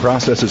alone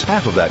processes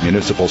half of that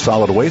municipal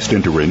solid waste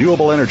into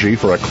renewable energy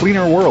for a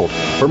cleaner world.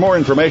 For more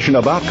information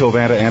about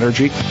Covanta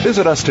Energy,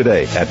 visit us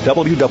today at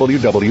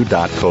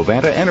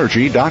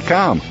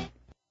www.covantaenergy.com.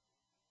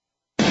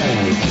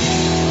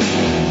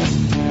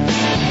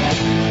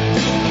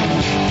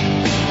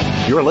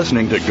 You're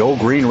listening to Go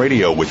Green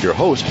Radio with your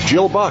host,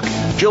 Jill Buck.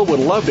 Jill would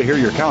love to hear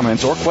your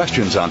comments or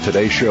questions on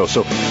today's show,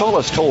 so call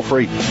us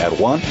toll-free at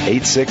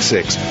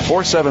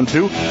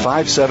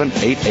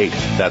 1-866-472-5788.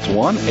 That's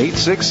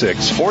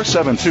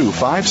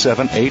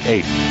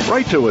 1-866-472-5788.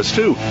 Write to us,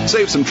 too.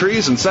 Save some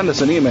trees and send us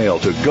an email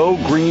to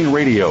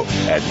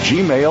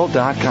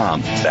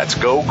gogreenradio@gmail.com. That's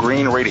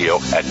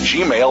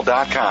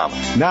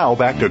gogreenradio@gmail.com. Now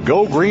back to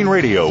Go Green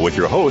Radio with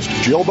your host,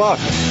 Jill Buck.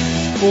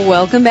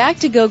 Welcome back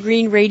to Go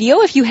Green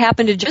Radio. If you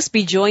happen to just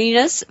be joining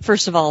us,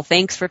 first of all,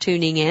 thanks for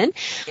tuning in.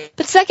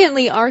 But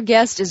secondly, our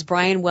guest is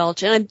Brian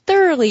Welch, and I'm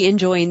thoroughly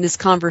enjoying this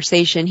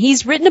conversation.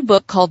 He's written a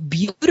book called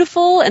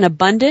Beautiful and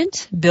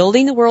Abundant,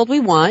 Building the World We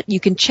Want.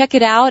 You can check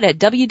it out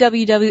at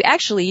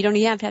actually, you don't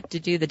even have to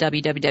do the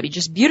www,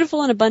 just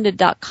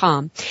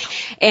beautifulandabundant.com.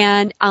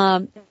 And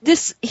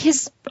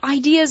his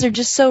ideas are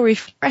just so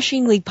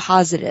refreshingly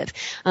positive.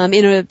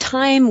 In a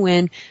time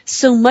when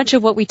so much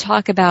of what we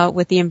talk about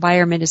with the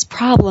environment is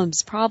problems,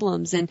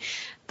 and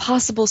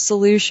possible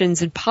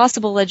solutions and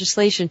possible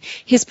legislation,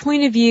 his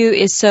point of view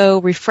is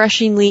so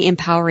refreshingly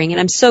empowering, and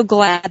I'm so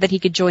glad that he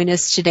could join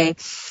us today.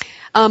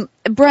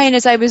 Brian,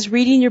 as I was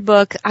reading your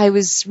book, I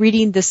was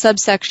reading the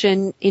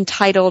subsection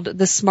entitled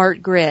The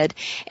Smart Grid,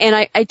 and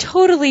I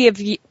totally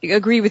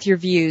agree with your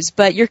views,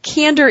 but your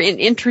candor in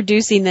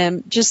introducing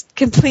them just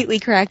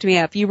completely cracked me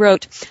up. You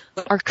wrote,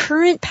 "Our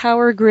current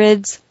power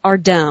grids are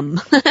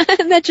dumb."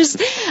 And that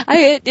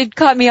it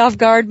caught me off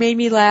guard, made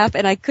me laugh,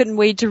 and I couldn't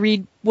wait to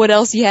read what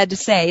else you had to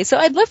say. So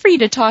I'd love for you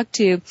to talk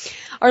to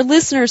our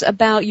listeners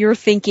about your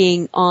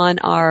thinking on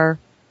our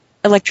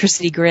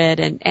electricity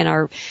grid and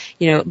our,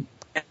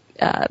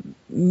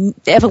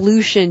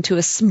 evolution to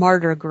a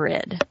smarter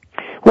grid.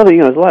 Well,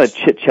 there's a lot of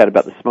chit-chat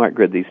about the smart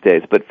grid these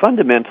days, but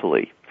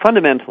fundamentally,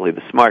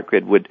 the smart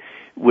grid would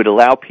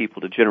allow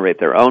people to generate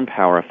their own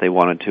power if they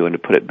wanted to, and to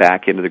put it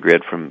back into the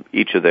grid from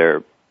each of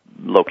their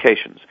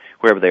locations,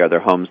 wherever they are, their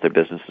homes, their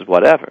businesses,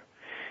 whatever,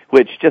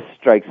 which just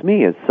strikes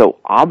me as so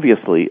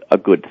obviously a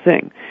good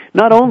thing.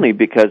 Not only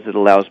because it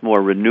allows more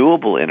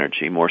renewable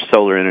energy, more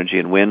solar energy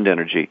and wind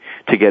energy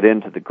to get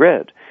into the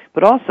grid,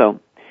 but also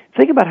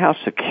think about how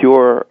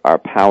secure our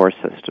power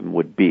system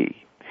would be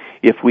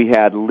if we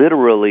had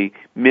literally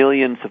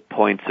millions of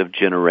points of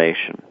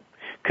generation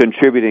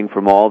contributing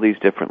from all these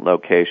different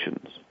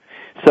locations,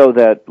 so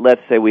that,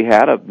 let's say, we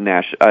had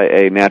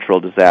a natural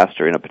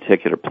disaster in a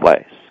particular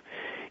place.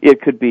 It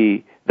could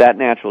be that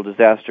natural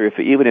disaster,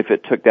 even if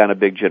it took down a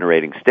big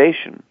generating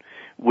station,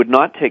 would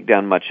not take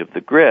down much of the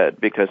grid,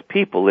 because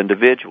people,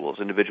 individual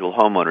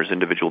homeowners,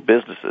 individual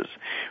businesses,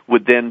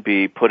 would then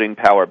be putting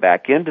power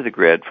back into the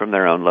grid from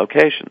their own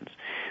locations.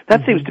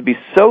 That seems to be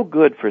so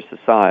good for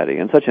society,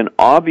 in such an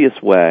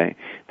obvious way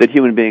that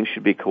human beings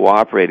should be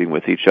cooperating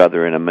with each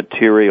other in a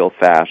material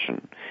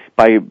fashion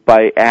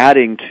by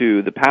adding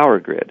to the power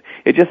grid.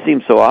 It just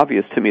seems so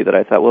obvious to me that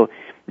I thought, well,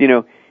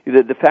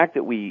 the fact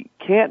that we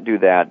can't do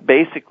that,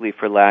 basically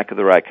for lack of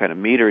the right kind of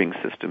metering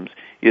systems,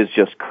 is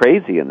just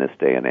crazy in this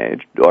day and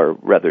age, or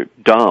rather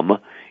dumb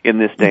in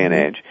this day and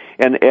age.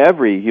 And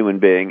every human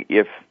being,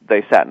 if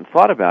they sat and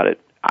thought about it,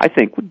 I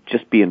think would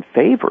just be in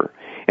favor.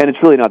 And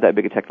it's really not that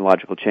big a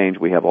technological change.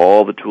 We have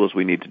all the tools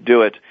we need to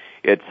do it.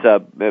 It's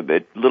a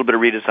little bit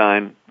of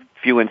redesign,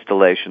 few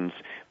installations,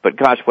 but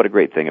gosh, what a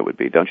great thing it would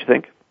be, don't you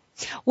think?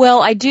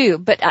 Well, I do,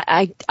 but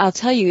I'll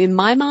tell you, in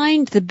my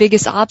mind, the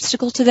biggest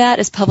obstacle to that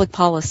is public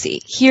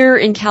policy. Here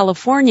in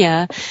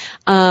California,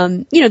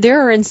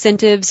 there are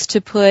incentives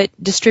to put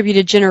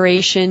distributed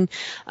generation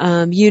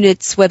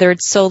units, whether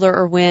it's solar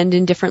or wind,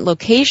 in different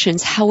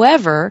locations.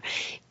 However,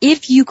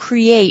 if you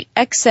create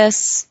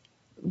excess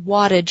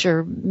wattage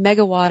or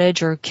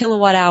megawattage or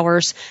kilowatt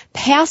hours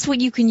past what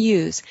you can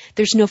use,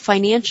 there's no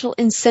financial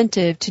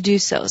incentive to do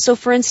so. So,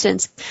 for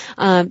instance,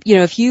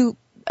 if you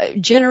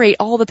generate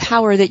all the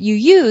power that you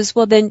use,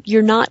 well, then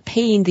you're not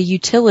paying the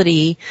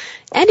utility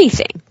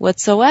anything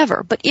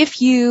whatsoever. But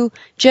if you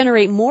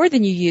generate more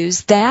than you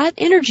use, that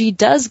energy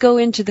does go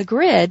into the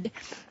grid,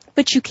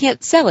 but you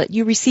can't sell it.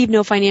 You receive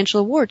no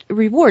financial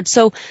reward.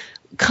 So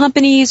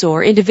companies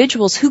or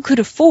individuals who could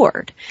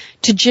afford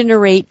to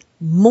generate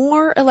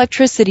more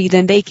electricity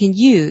than they can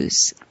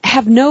use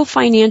have no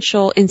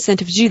financial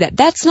incentive to do that.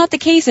 That's not the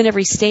case in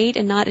every state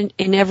and not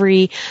in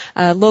every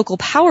local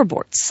power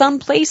board. Some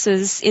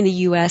places in the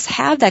U.S.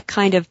 have that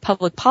kind of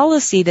public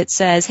policy that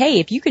says, hey,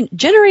 if you can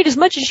generate as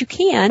much as you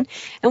can,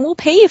 and we'll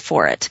pay you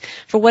for it,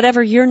 for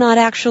whatever you're not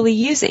actually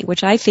using,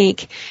 which I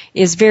think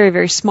is very,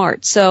 very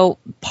smart. So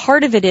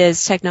part of it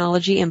is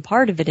technology and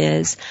part of it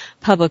is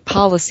public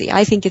policy.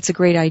 I think it's a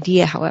great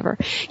idea, however.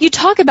 You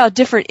talk about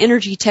different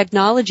energy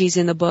technologies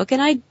in the book,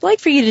 and I'd like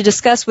for you to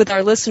discuss with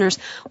our listeners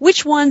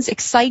which ones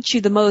excite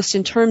you the most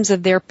in terms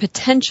of their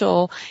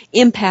potential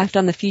impact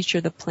on the future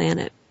of the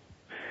planet.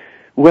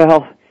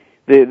 Well,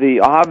 the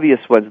obvious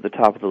ones at the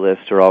top of the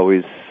list are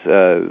always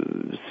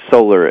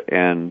solar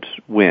and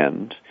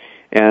wind,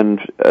 and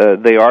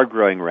they are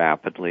growing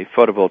rapidly.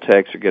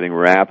 Photovoltaics are getting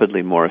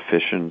rapidly more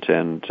efficient,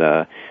 and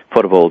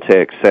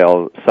photovoltaic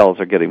cells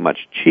are getting much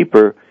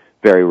cheaper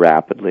very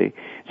rapidly.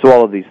 So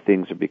all of these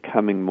things are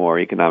becoming more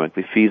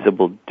economically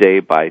feasible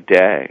day by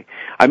day.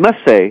 I must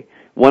say,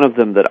 one of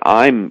them that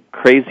I'm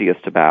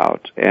craziest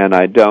about, and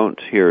I don't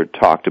hear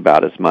talked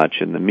about as much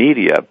in the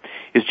media,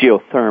 is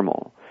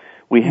geothermal.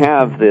 We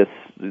have this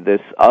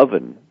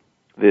oven,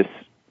 this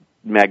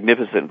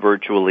magnificent,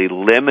 virtually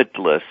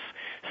limitless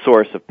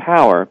source of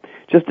power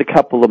just a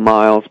couple of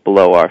miles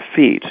below our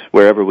feet,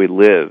 wherever we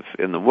live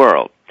in the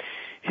world.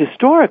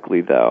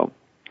 Historically, though,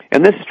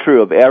 and this is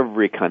true of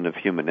every kind of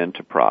human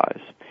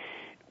enterprise,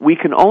 we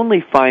can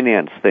only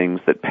finance things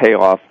that pay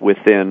off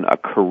within a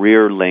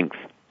career-length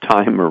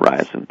time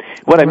horizon.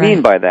 What I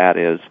mean by that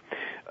is,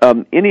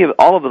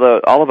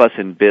 all of us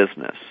in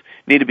business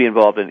need to be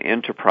involved in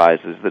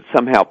enterprises that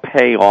somehow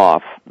pay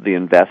off the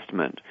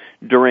investment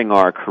during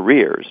our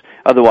careers.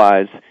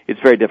 Otherwise,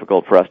 it's very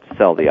difficult for us to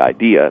sell the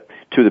idea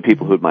to the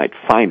people who might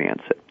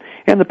finance it.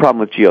 And the problem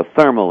with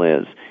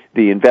geothermal is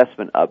the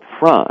investment up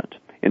front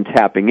in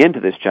tapping into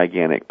this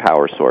gigantic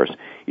power source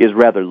is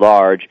rather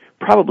large,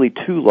 probably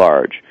too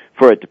large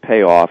for it to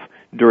pay off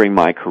during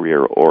my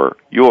career or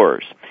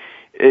yours.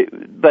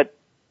 But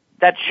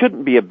that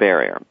shouldn't be a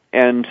barrier.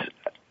 And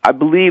I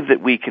believe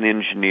that we can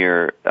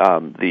engineer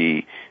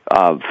the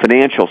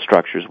financial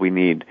structures we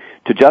need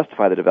to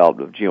justify the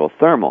development of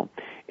geothermal.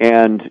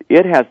 And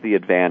it has the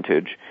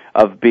advantage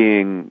of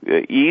being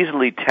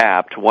easily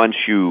tapped once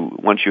you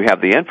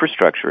have the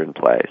infrastructure in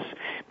place,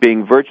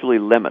 being virtually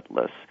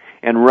limitless,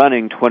 and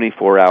running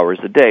 24 hours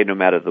a day no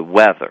matter the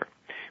weather,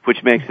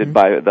 which makes it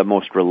by the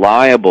most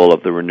reliable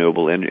of the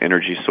renewable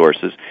energy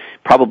sources,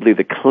 probably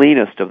the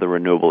cleanest of the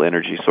renewable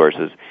energy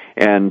sources,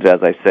 and,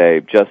 as I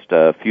say, just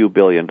a few $1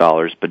 billion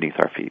beneath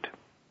our feet.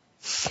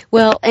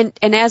 Well, and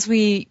as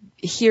we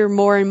hear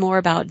more and more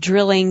about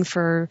drilling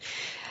for,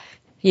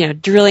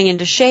 drilling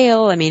into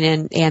shale, and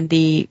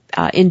the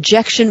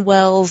injection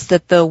wells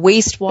that the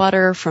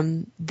wastewater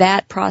from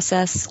that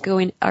process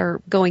going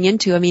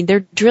into,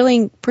 they're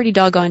drilling pretty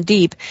doggone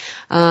deep.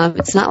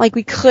 It's not like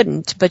we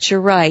couldn't, but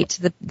you're right.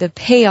 The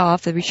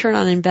payoff, the return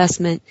on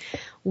investment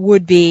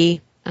would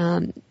be,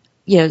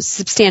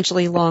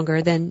 substantially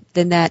longer than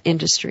that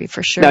industry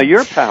for sure. Now,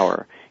 your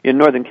power in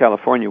Northern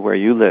California, where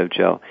you live,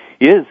 Jill,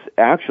 is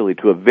actually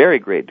to a very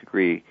great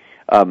degree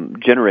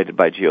generated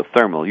by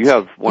geothermal. You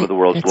have one of the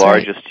world's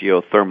largest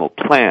geothermal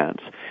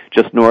plants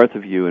just north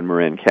of you in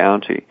Marin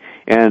County,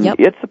 and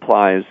it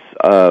supplies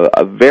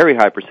a very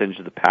high percentage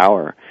of the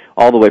power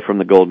all the way from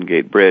the Golden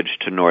Gate Bridge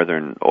to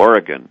northern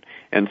Oregon.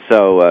 And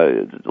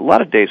so a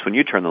lot of days when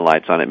you turn the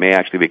lights on, it may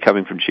actually be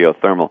coming from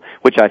geothermal,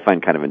 which I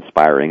find kind of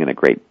inspiring and a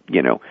great,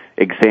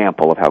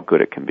 example of how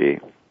good it can be.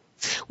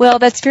 Well,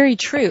 that's very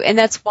true, and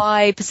that's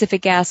why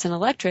Pacific Gas and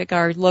Electric,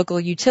 our local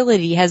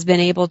utility, has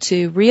been able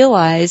to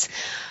realize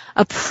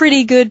a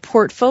pretty good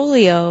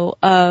portfolio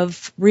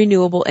of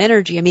renewable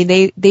energy.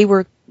 They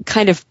were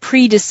kind of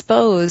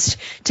predisposed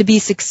to be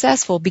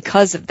successful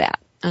because of that.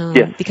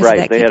 Yes, because right.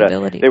 Of that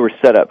capability. They were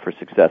set up for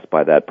success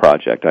by that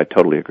project. I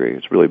totally agree.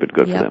 It's really been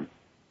good for them.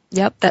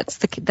 Yep,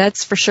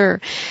 that's for sure.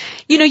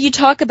 You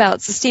talk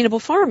about sustainable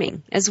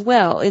farming as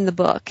well in the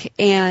book,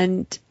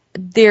 and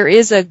there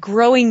is a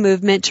growing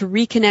movement to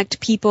reconnect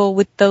people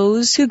with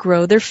those who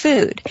grow their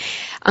food.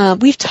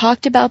 We've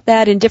talked about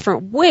that in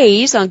different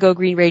ways on Go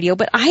Green Radio,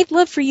 but I'd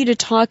love for you to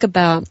talk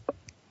about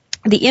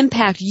the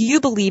impact you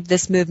believe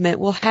this movement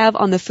will have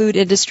on the food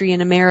industry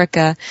in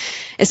America,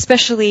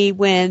 especially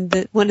when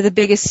one of the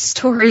biggest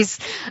stories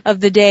of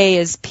the day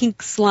is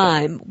pink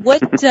slime.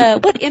 What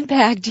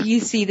impact do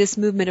you see this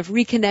movement of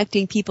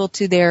reconnecting people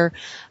to their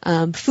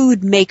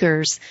food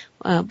makers?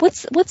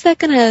 What's that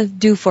going to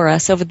do for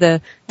us over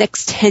the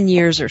next 10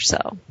 years or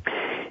so?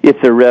 It's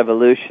a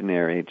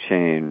revolutionary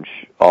change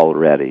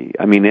already.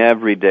 I mean,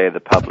 every day the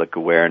public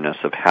awareness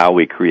of how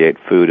we create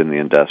food in the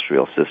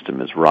industrial system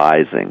is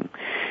rising.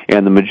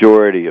 And the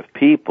majority of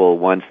people,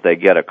 once they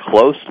get a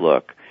close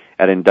look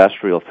at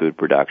industrial food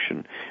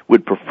production,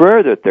 would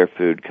prefer that their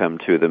food come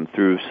to them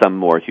through some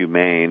more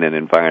humane and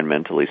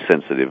environmentally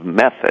sensitive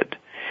method.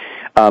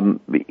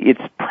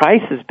 Its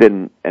price has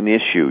been an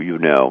issue, you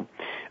know.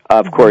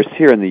 Of course,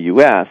 here in the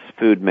U.S.,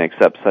 food makes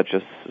up such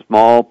a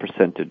small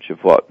percentage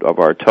of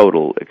our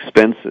total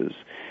expenses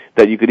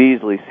that you could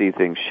easily see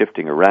things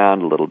shifting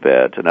around a little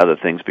bit and other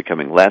things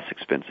becoming less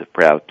expensive.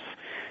 Perhaps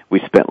we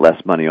spent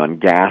less money on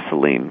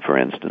gasoline, for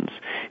instance.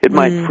 It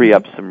might free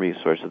up some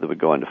resources that would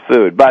go into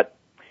food, but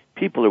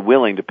people are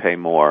willing to pay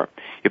more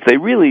if they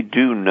really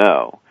do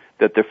know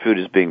that their food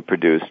is being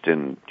produced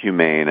in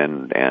humane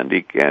and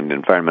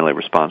environmentally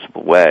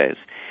responsible ways.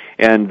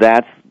 And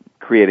that's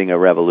creating a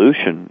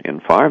revolution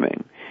in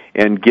farming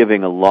and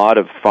giving a lot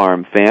of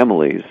farm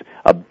families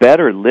a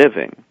better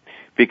living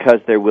because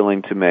they're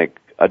willing to make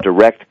a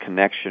direct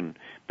connection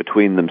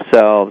between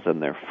themselves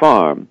and their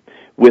farm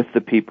with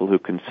the people who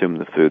consume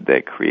the food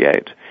they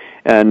create.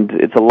 And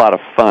it's a lot of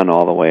fun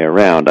all the way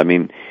around. I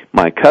mean,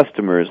 my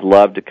customers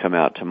love to come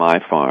out to my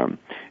farm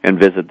and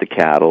visit the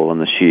cattle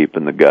and the sheep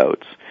and the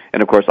goats.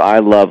 And of course, I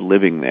love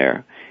living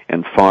there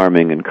and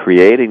farming and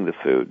creating the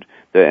food.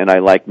 And I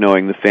like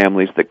knowing the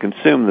families that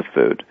consume the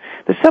food.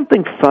 There's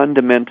something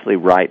fundamentally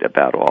right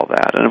about all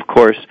that. And of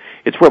course,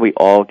 it's where we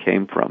all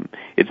came from.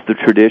 It's the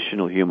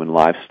traditional human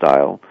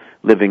lifestyle,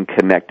 living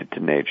connected to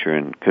nature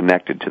and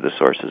connected to the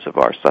sources of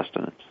our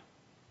sustenance.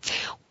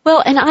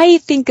 Well, and I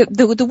think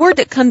the word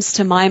that comes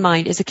to my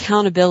mind is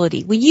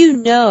accountability. When you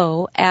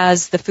know,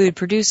 as the food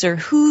producer,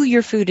 who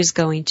your food is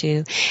going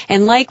to,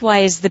 and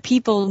likewise the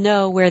people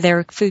know where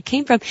their food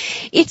came from,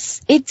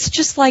 it's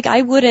just like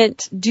I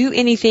wouldn't do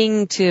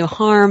anything to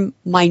harm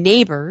my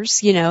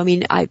neighbors. You know, I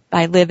mean, I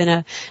live in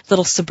a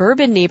little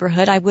suburban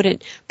neighborhood. I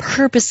wouldn't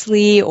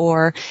purposely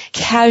or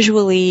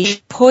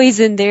casually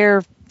poison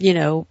their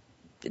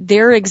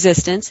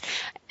existence.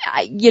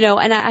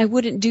 And I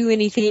wouldn't do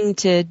anything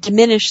to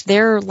diminish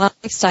their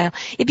lifestyle.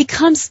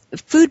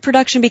 Food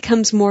production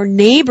becomes more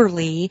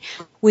neighborly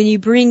when you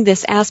bring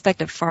this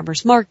aspect of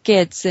farmers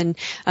markets and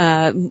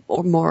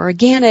or more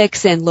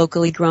organics and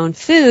locally grown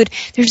food.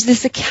 There's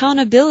this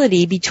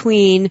accountability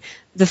between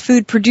the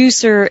food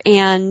producer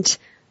and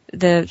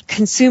the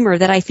consumer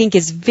that I think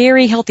is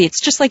very healthy. It's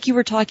just like you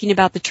were talking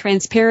about the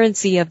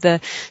transparency of the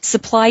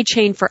supply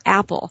chain for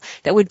Apple,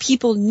 that when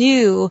people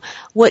knew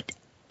what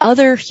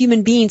other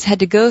human beings had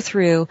to go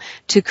through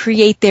to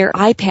create their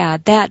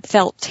iPad, that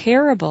felt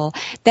terrible.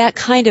 That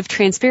kind of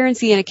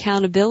transparency and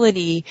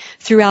accountability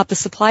throughout the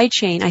supply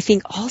chain, I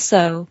think,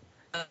 also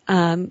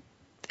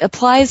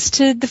applies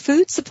to the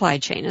food supply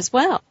chain as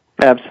well.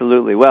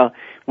 Absolutely. Well,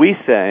 we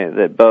say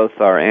that both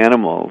our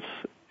animals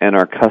and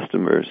our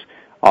customers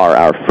are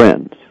our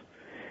friends,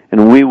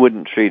 and we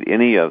wouldn't treat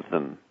any of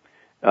them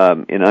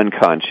in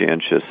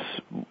unconscientious,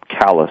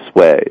 callous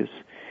ways.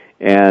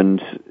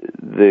 And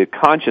the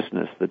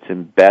consciousness that's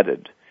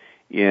embedded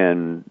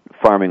in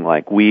farming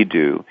like we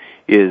do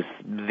is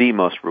the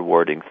most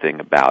rewarding thing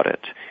about it.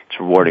 It's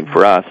rewarding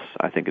for us,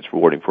 I think it's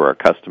rewarding for our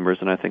customers,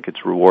 and I think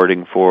it's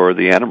rewarding for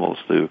the animals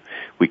who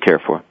we care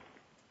for.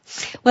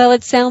 Well,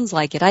 it sounds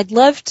like it. I'd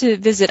love to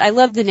visit. I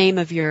love the name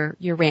of your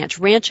ranch,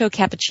 Rancho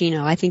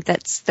Cappuccino. I think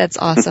that's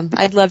awesome.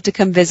 I'd love to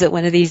come visit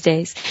one of these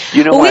days.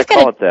 You know why I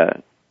call it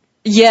that?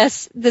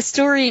 Yes, the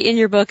story in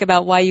your book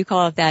about why you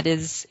call it that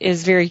is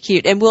very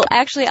cute. And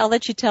I'll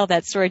let you tell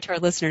that story to our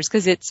listeners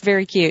because it's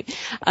very cute.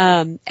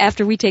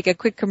 After we take a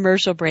quick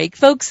commercial break.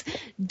 Folks,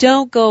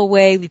 don't go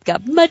away. We've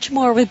got much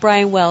more with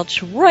Brian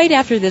Welch right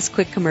after this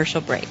quick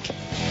commercial break.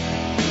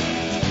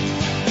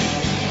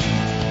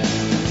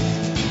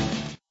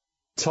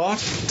 Talk.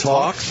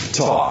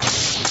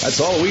 That's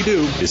all we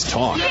do is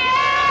talk.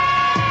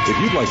 If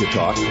you'd like to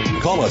talk,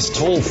 call us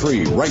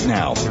toll-free right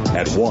now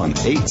at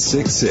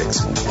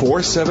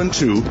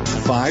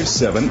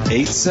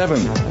 1-866-472-5787.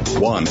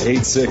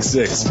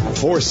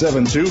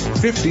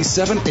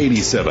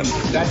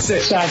 1-866-472-5787. That's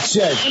it.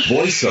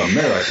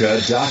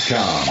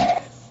 VoiceAmerica.com.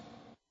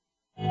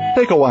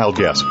 Take a wild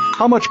guess.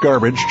 How much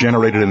garbage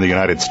generated in the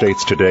United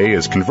States today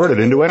is converted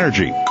into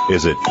energy?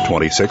 Is it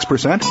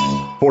 26%,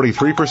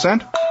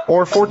 43%,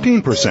 or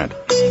 14%?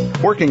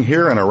 Working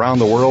here and around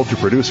the world to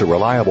produce a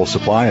reliable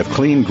supply of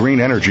clean,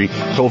 green energy,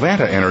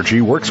 Covanta Energy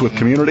works with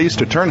communities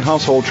to turn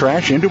household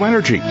trash into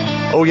energy.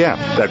 Oh yeah,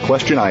 that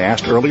question I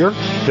asked earlier?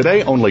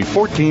 Today, only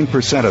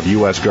 14% of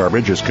U.S.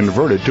 garbage is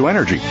converted to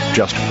energy.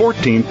 Just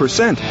 14%.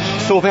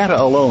 Covanta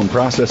alone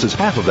processes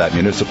half of that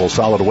municipal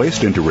solid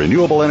waste into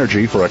renewable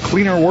energy for a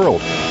cleaner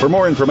world. For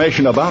more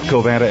information about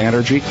Covanta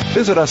Energy,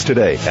 visit us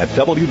today at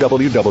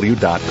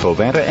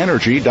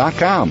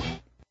www.covantaenergy.com.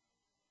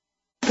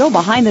 Go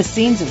behind the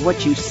scenes of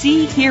what you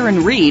see, hear, and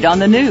read on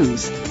the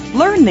news.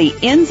 Learn the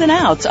ins and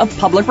outs of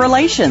public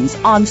relations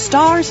on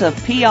Stars of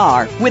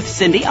PR with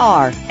Cindy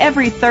R.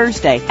 every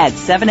Thursday at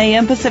 7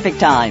 a.m. Pacific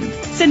Time.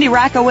 Cindy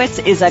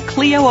Rakowitz is a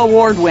Clio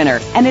Award winner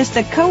and is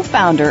the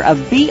co-founder of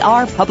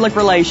VR Public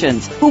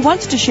Relations, who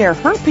wants to share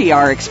her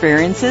PR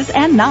experiences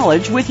and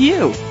knowledge with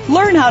you.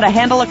 Learn how to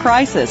handle a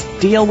crisis,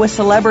 deal with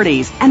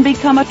celebrities, and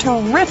become a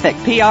terrific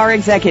PR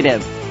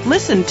executive.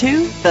 Listen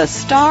to The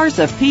Stars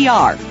of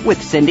PR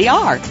with Cindy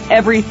R.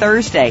 every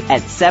Thursday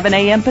at 7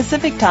 a.m.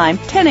 Pacific Time,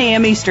 10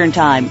 a.m. Eastern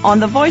Time on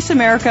the Voice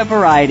America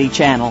Variety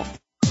Channel.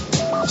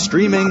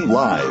 Streaming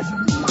live,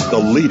 the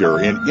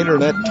leader in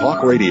Internet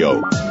talk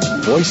radio,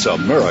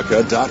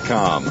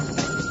 VoiceAmerica.com.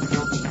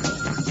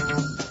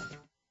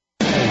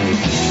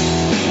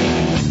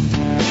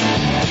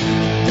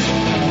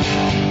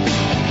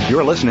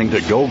 You're listening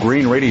to Go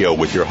Green Radio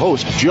with your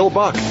host, Jill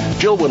Buck.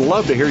 Jill would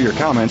love to hear your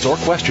comments or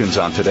questions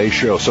on today's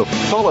show, so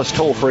call us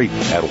toll-free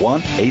at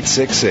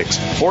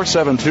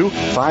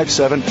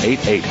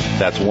 1-866-472-5788.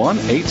 That's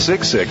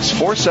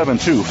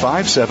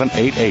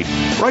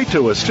 1-866-472-5788. Write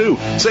to us, too.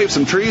 Save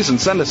some trees and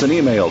send us an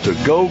email to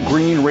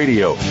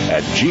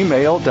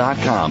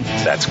gogreenradio@gmail.com.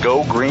 That's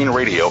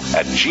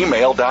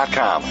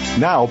gogreenradio@gmail.com.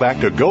 Now back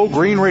to Go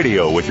Green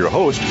Radio with your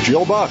host,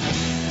 Jill Buck.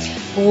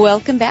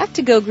 Welcome back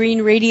to Go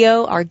Green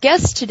Radio. Our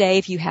guest today,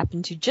 if you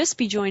happen to just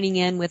be joining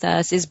in with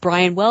us, is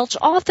Brian Welch,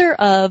 author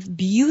of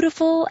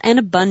Beautiful and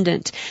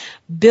Abundant,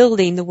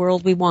 Building the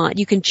World We Want.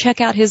 You can check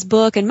out his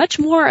book and much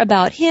more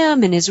about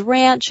him and his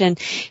ranch and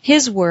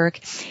his work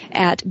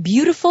at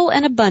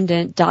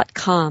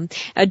beautifulandabundant.com.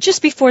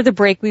 Just before the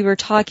break, we were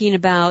talking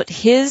about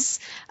his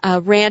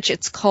ranch.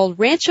 It's called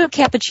Rancho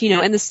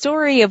Cappuccino, and the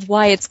story of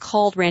why it's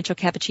called Rancho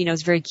Cappuccino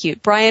is very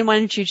cute. Brian, why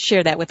don't you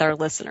share that with our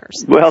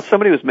listeners? Well,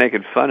 somebody was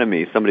making fun of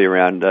me. Somebody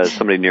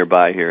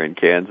nearby here in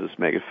Kansas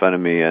making fun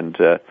of me, and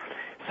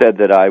said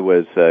that I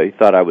was. He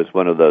thought I was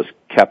one of those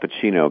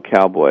cappuccino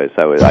cowboys.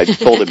 I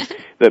told him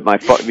that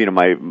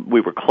we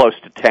were close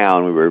to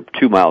town. We were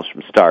 2 miles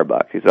from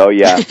Starbucks. He said, "Oh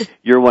yeah,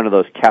 you're one of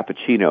those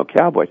cappuccino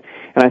cowboys."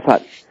 And I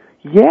thought,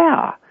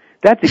 yeah,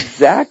 that's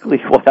exactly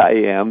what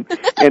I am.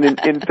 And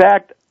in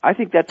fact, I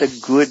think that's a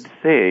good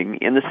thing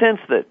in the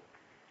sense that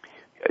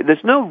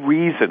there's no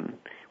reason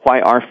why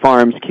our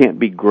farms can't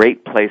be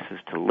great places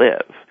to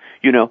live.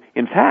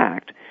 In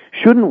fact,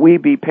 shouldn't we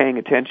be paying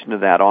attention to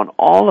that on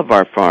all of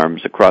our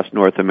farms across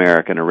North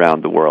America and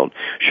around the world?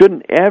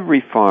 Shouldn't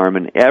every farm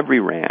and every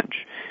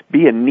ranch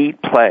be a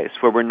neat place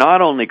where we're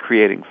not only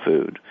creating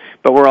food,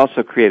 but we're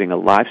also creating a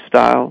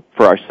lifestyle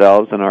for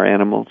ourselves and our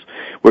animals?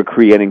 We're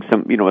creating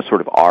a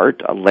sort of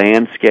art, a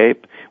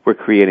landscape. We're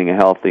creating a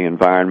healthy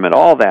environment.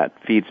 All that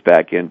feeds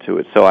back into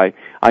it. So I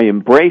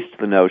embraced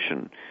the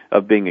notion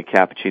of being a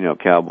cappuccino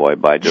cowboy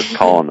by just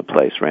calling the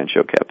place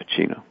Rancho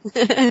Cappuccino.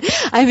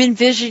 I'm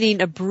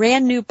envisioning a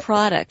brand new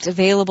product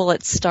available at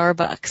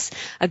Starbucks,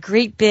 a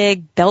great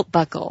big belt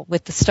buckle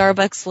with the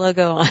Starbucks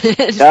logo on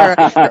it.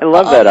 I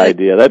love that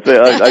idea.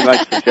 I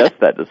might suggest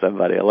that to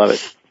somebody. I love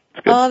it.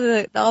 All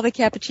the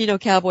cappuccino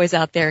cowboys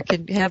out there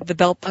can have the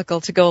belt buckle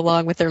to go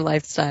along with their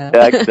lifestyle.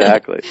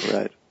 Exactly,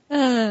 right.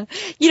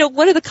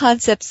 One of the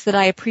concepts that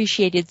I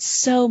appreciated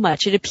so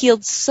much, it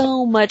appealed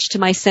so much to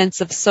my sense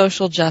of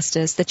social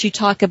justice that you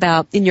talk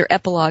about in your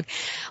epilogue,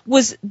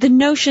 was the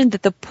notion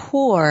that the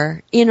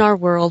poor in our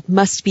world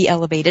must be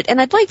elevated.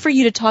 And I'd like for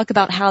you to talk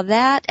about how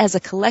that, as a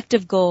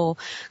collective goal,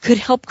 could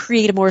help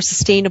create a more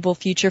sustainable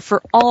future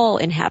for all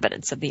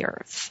inhabitants of the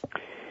earth.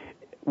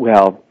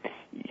 Well,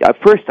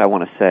 first I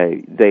want to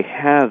say they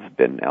have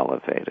been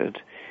elevated.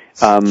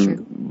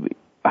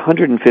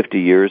 150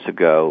 years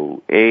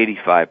ago,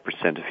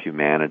 85% of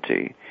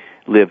humanity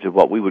lived at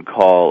what we would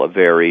call a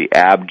very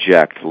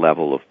abject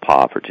level of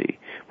poverty,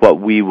 what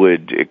we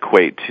would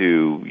equate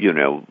to,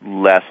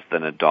 less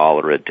than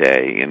 $1 a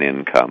day in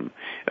income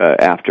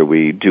after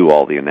we do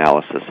all the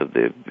analysis of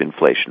the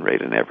inflation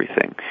rate and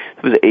everything.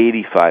 It was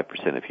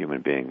 85% of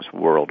human beings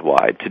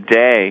worldwide.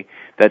 Today,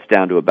 that's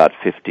down to about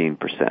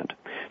 15%.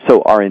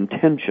 So our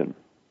intention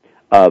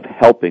of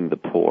helping the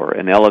poor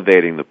and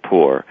elevating the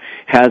poor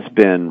has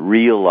been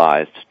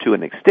realized to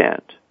an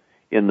extent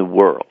in the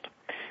world.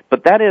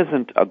 But that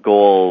isn't a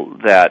goal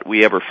that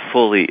we ever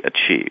fully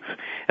achieve.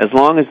 As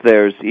long as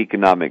there's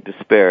economic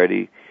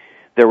disparity,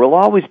 there will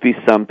always be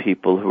some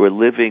people who are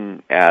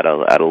living at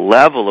a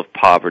level of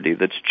poverty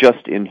that's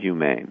just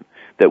inhumane,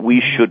 that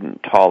we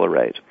shouldn't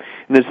tolerate.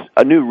 And there's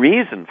a new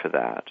reason for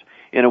that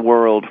in a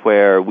world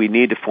where we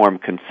need to form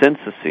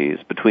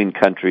consensuses between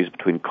countries,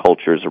 between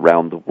cultures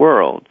around the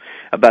world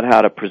about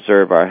how to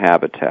preserve our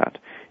habitat,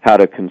 how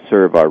to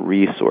conserve our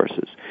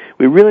resources.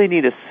 We really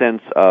need a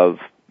sense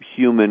of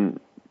human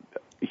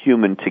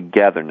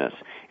togetherness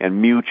and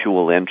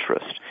mutual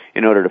interest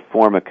in order to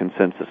form a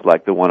consensus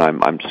like the one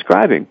I'm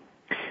describing.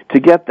 To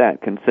get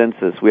that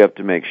consensus, we have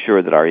to make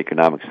sure that our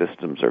economic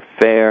systems are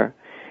fair,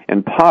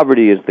 and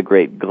poverty is the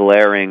great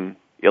glaring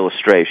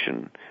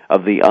illustration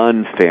of the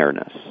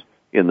unfairness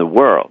in the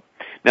world.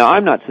 Now,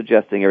 I'm not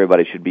suggesting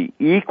everybody should be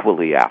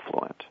equally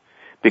affluent,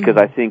 because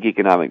I think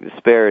economic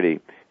disparity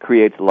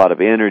creates a lot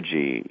of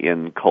energy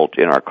in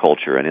our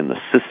culture and in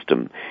the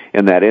system.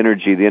 And that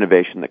energy, the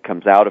innovation that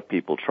comes out of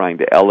people trying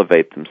to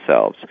elevate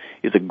themselves,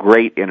 is a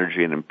great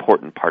energy and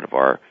important part of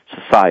our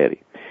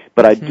society.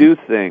 But I do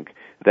think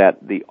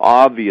that the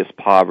obvious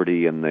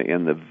poverty in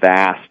the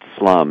vast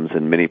slums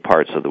in many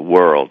parts of the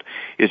world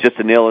is just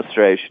an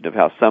illustration of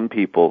how some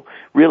people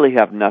really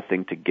have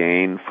nothing to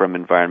gain from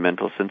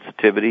environmental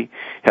sensitivity,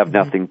 have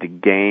nothing to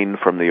gain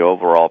from the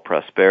overall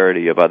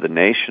prosperity of other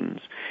nations.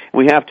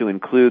 We have to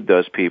include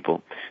those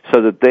people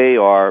so that they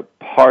are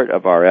part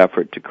of our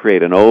effort to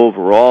create an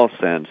overall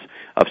sense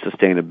of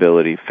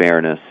sustainability,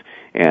 fairness,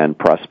 and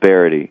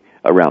prosperity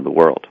around the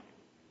world.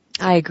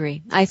 I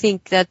agree. I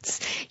think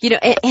that's,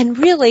 and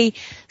really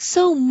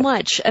so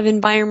much of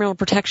environmental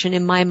protection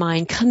in my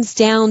mind comes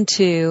down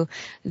to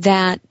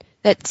that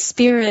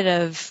spirit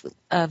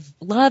of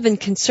love and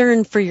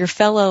concern for your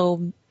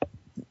fellow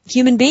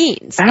human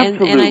beings.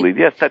 Absolutely.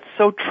 Yes, that's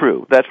so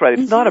true. That's right.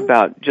 It's not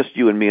about just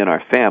you and me and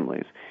our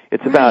families.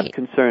 It's about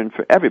concern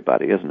for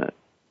everybody, isn't it?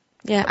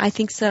 Yeah, I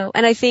think so.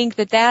 And I think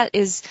that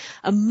is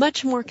a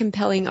much more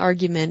compelling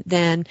argument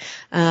than,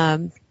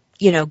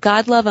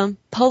 God love them.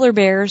 Polar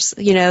bears,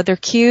 they're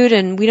cute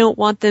and we don't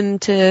want them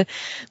to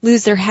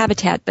lose their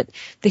habitat. But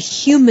the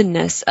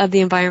humanness of the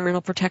environmental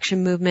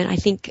protection movement, I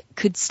think,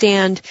 could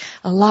stand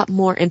a lot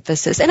more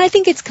emphasis. And I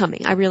think it's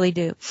coming. I really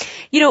do.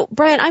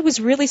 Brian, I was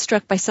really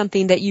struck by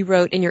something that you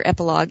wrote in your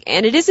epilogue.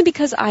 And it isn't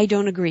because I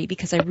don't agree,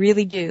 because I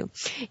really do.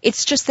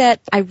 It's just that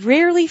I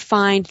rarely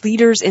find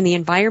leaders in the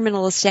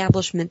environmental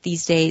establishment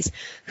these days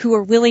who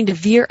are willing to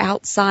veer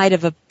outside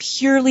of a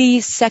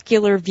purely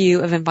secular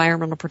view of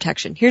environmental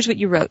protection. Here's what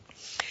you wrote.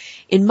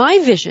 In my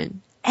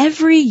vision,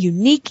 every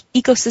unique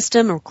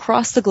ecosystem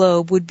across the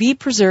globe would be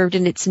preserved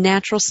in its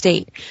natural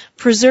state,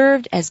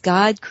 preserved as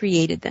God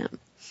created them.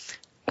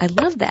 I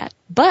love that,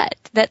 but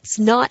that's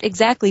not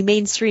exactly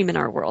mainstream in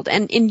our world.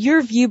 And in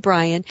your view,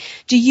 Brian,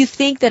 do you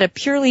think that a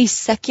purely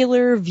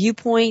secular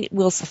viewpoint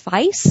will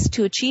suffice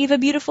to achieve a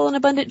beautiful and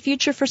abundant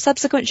future for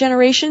subsequent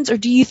generations, or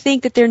do you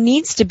think that there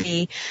needs to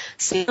be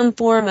some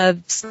form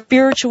of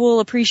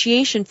spiritual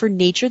appreciation for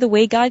nature the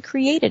way God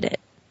created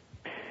it?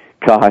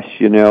 Gosh,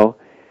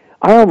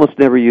 I almost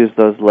never use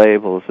those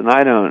labels, and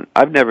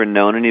I've never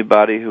known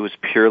anybody who was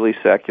purely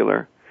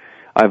secular.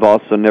 I've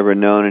also never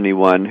known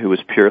anyone who was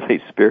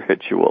purely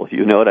spiritual.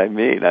 You know what I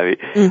mean? I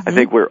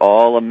think we're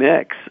all a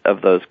mix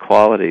of those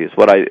qualities.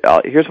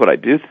 Here's what I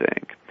do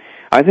think.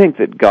 I think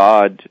that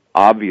God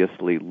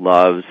obviously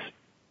loves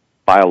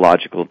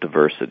biological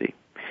diversity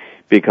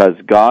because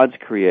God's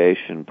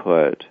creation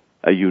put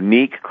a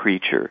unique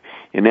creature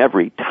in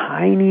every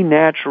tiny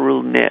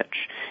natural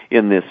niche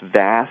in this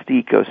vast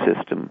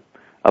ecosystem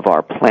of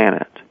our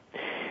planet.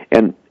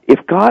 And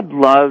if God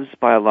loves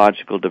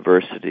biological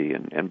diversity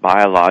and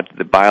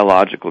the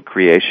biological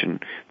creation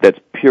that's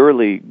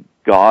purely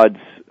God's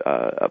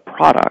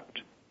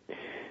product,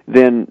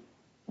 then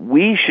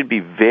we should be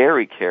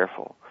very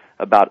careful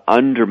about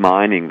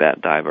undermining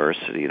that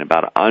diversity and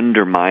about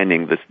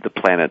undermining the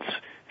planet's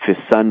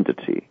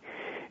fecundity.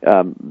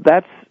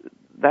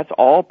 That's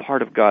all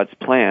part of God's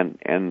plan,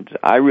 and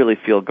I really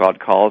feel God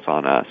calls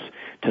on us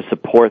to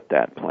support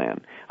that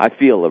plan. I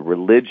feel a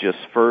religious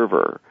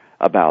fervor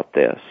about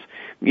this.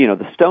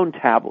 The stone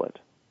tablet,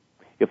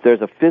 if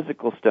there's a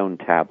physical stone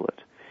tablet,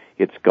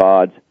 it's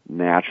God's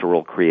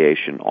natural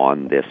creation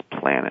on this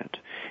planet.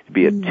 It'd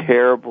be a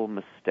terrible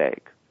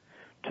mistake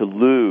to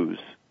lose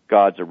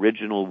God's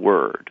original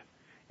word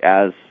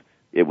as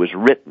it was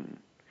written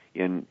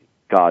in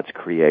God's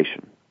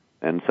creation.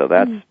 And so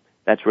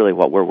that's really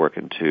what we're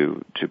working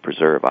to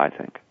preserve, I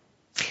think.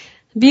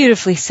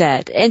 Beautifully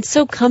said, and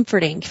so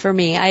comforting for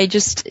me.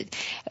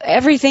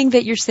 Everything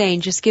that you're saying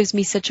just gives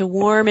me such a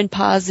warm and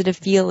positive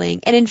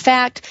feeling. And in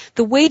fact,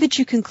 the way that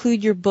you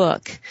conclude your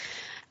book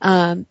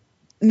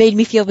made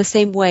me feel the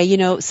same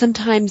way.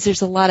 Sometimes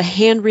there's a lot of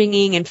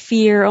hand-wringing and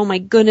fear. Oh my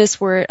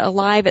goodness, we're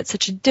alive at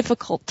such a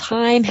difficult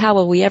time. How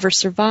will we ever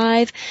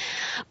survive?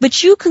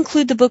 But you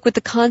conclude the book with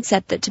the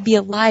concept that to be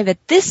alive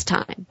at this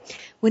time,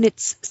 when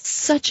it's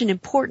such an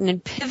important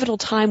and pivotal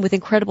time with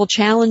incredible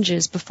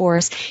challenges before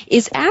us,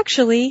 is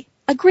actually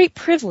a great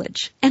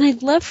privilege. And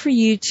I'd love for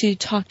you to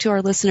talk to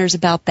our listeners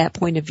about that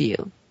point of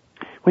view.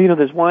 Well,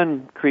 there's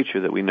one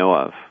creature that we know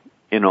of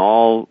in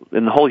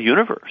the whole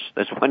universe.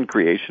 There's one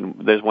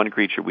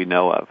creature we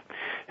know of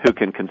who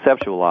can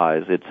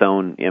conceptualize its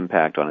own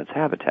impact on its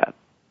habitat.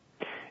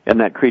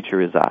 And that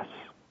creature is us.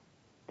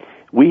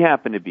 We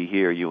happen to be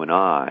here, you and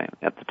I,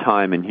 at the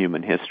time in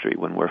human history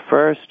when we're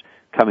first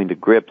coming to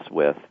grips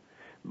with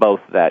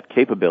both that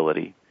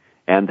capability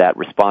and that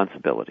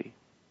responsibility.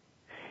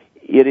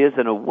 It is,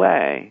 in a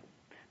way,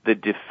 the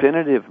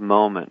definitive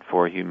moment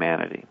for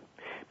humanity,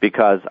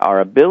 because our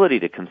ability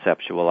to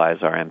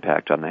conceptualize our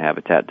impact on the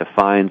habitat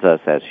defines us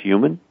as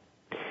human,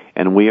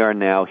 and we are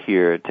now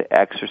here to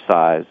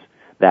exercise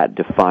that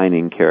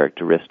defining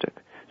characteristic.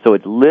 So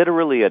it's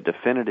literally a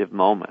definitive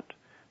moment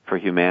for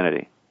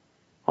humanity.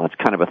 Well, it's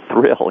kind of a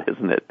thrill,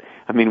 isn't it?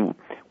 I mean,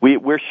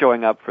 we're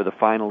showing up for the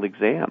final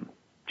exam,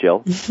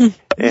 Jill.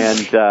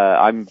 And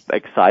I'm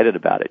excited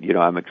about it.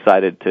 I'm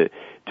excited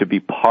to be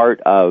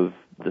part of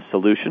the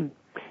solution,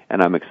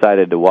 and I'm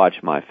excited to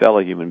watch my fellow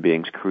human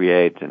beings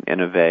create and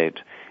innovate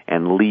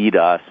and lead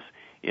us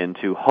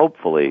into,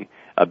 hopefully,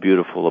 a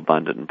beautiful,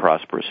 abundant, and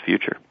prosperous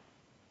future.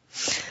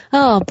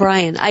 Oh,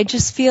 Brian, I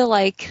just feel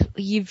like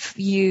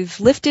you've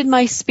lifted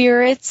my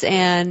spirits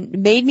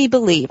and made me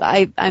believe.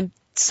 I'm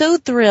so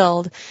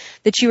thrilled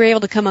that you were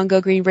able to come on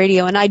Go Green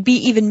Radio, and I'd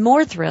be even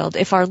more thrilled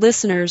if our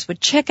listeners would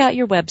check out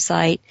your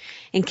website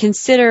and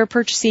consider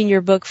purchasing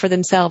your book for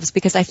themselves,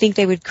 because I think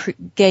they would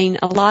gain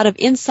a lot of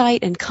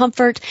insight and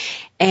comfort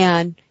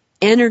and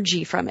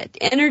energy from it,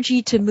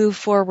 energy to move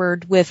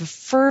forward with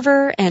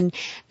fervor and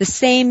the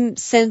same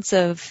sense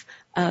of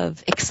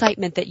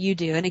excitement that you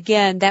do. And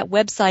again, that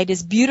website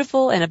is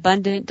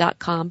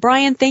beautifulandabundant.com.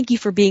 Brian, thank you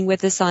for being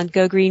with us on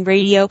Go Green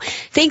Radio.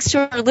 Thanks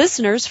to our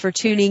listeners for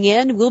tuning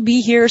in. We'll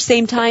be here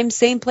same time,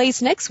 same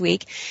place next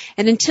week.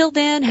 And until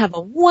then, have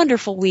a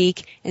wonderful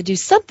week and do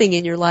something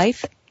in your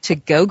life to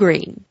go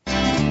green.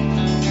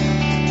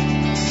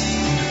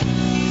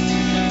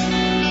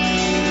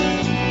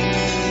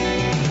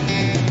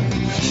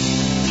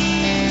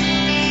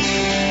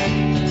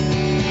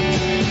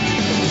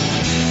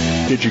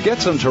 Did you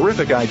get some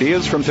terrific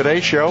ideas from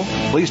today's show?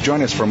 Please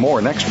join us for more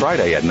next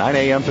Friday at 9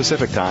 a.m.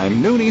 Pacific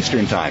Time, noon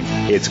Eastern Time.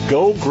 It's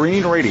Go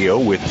Green Radio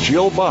with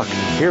Jill Buck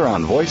here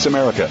on Voice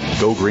America.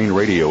 Go Green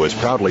Radio is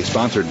proudly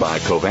sponsored by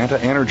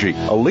Covanta Energy,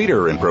 a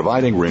leader in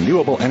providing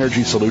renewable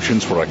energy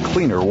solutions for a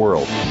cleaner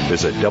world.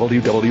 Visit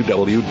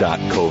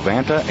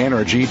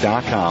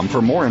www.covantaenergy.com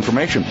for more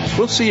information.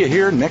 We'll see you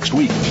here next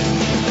week.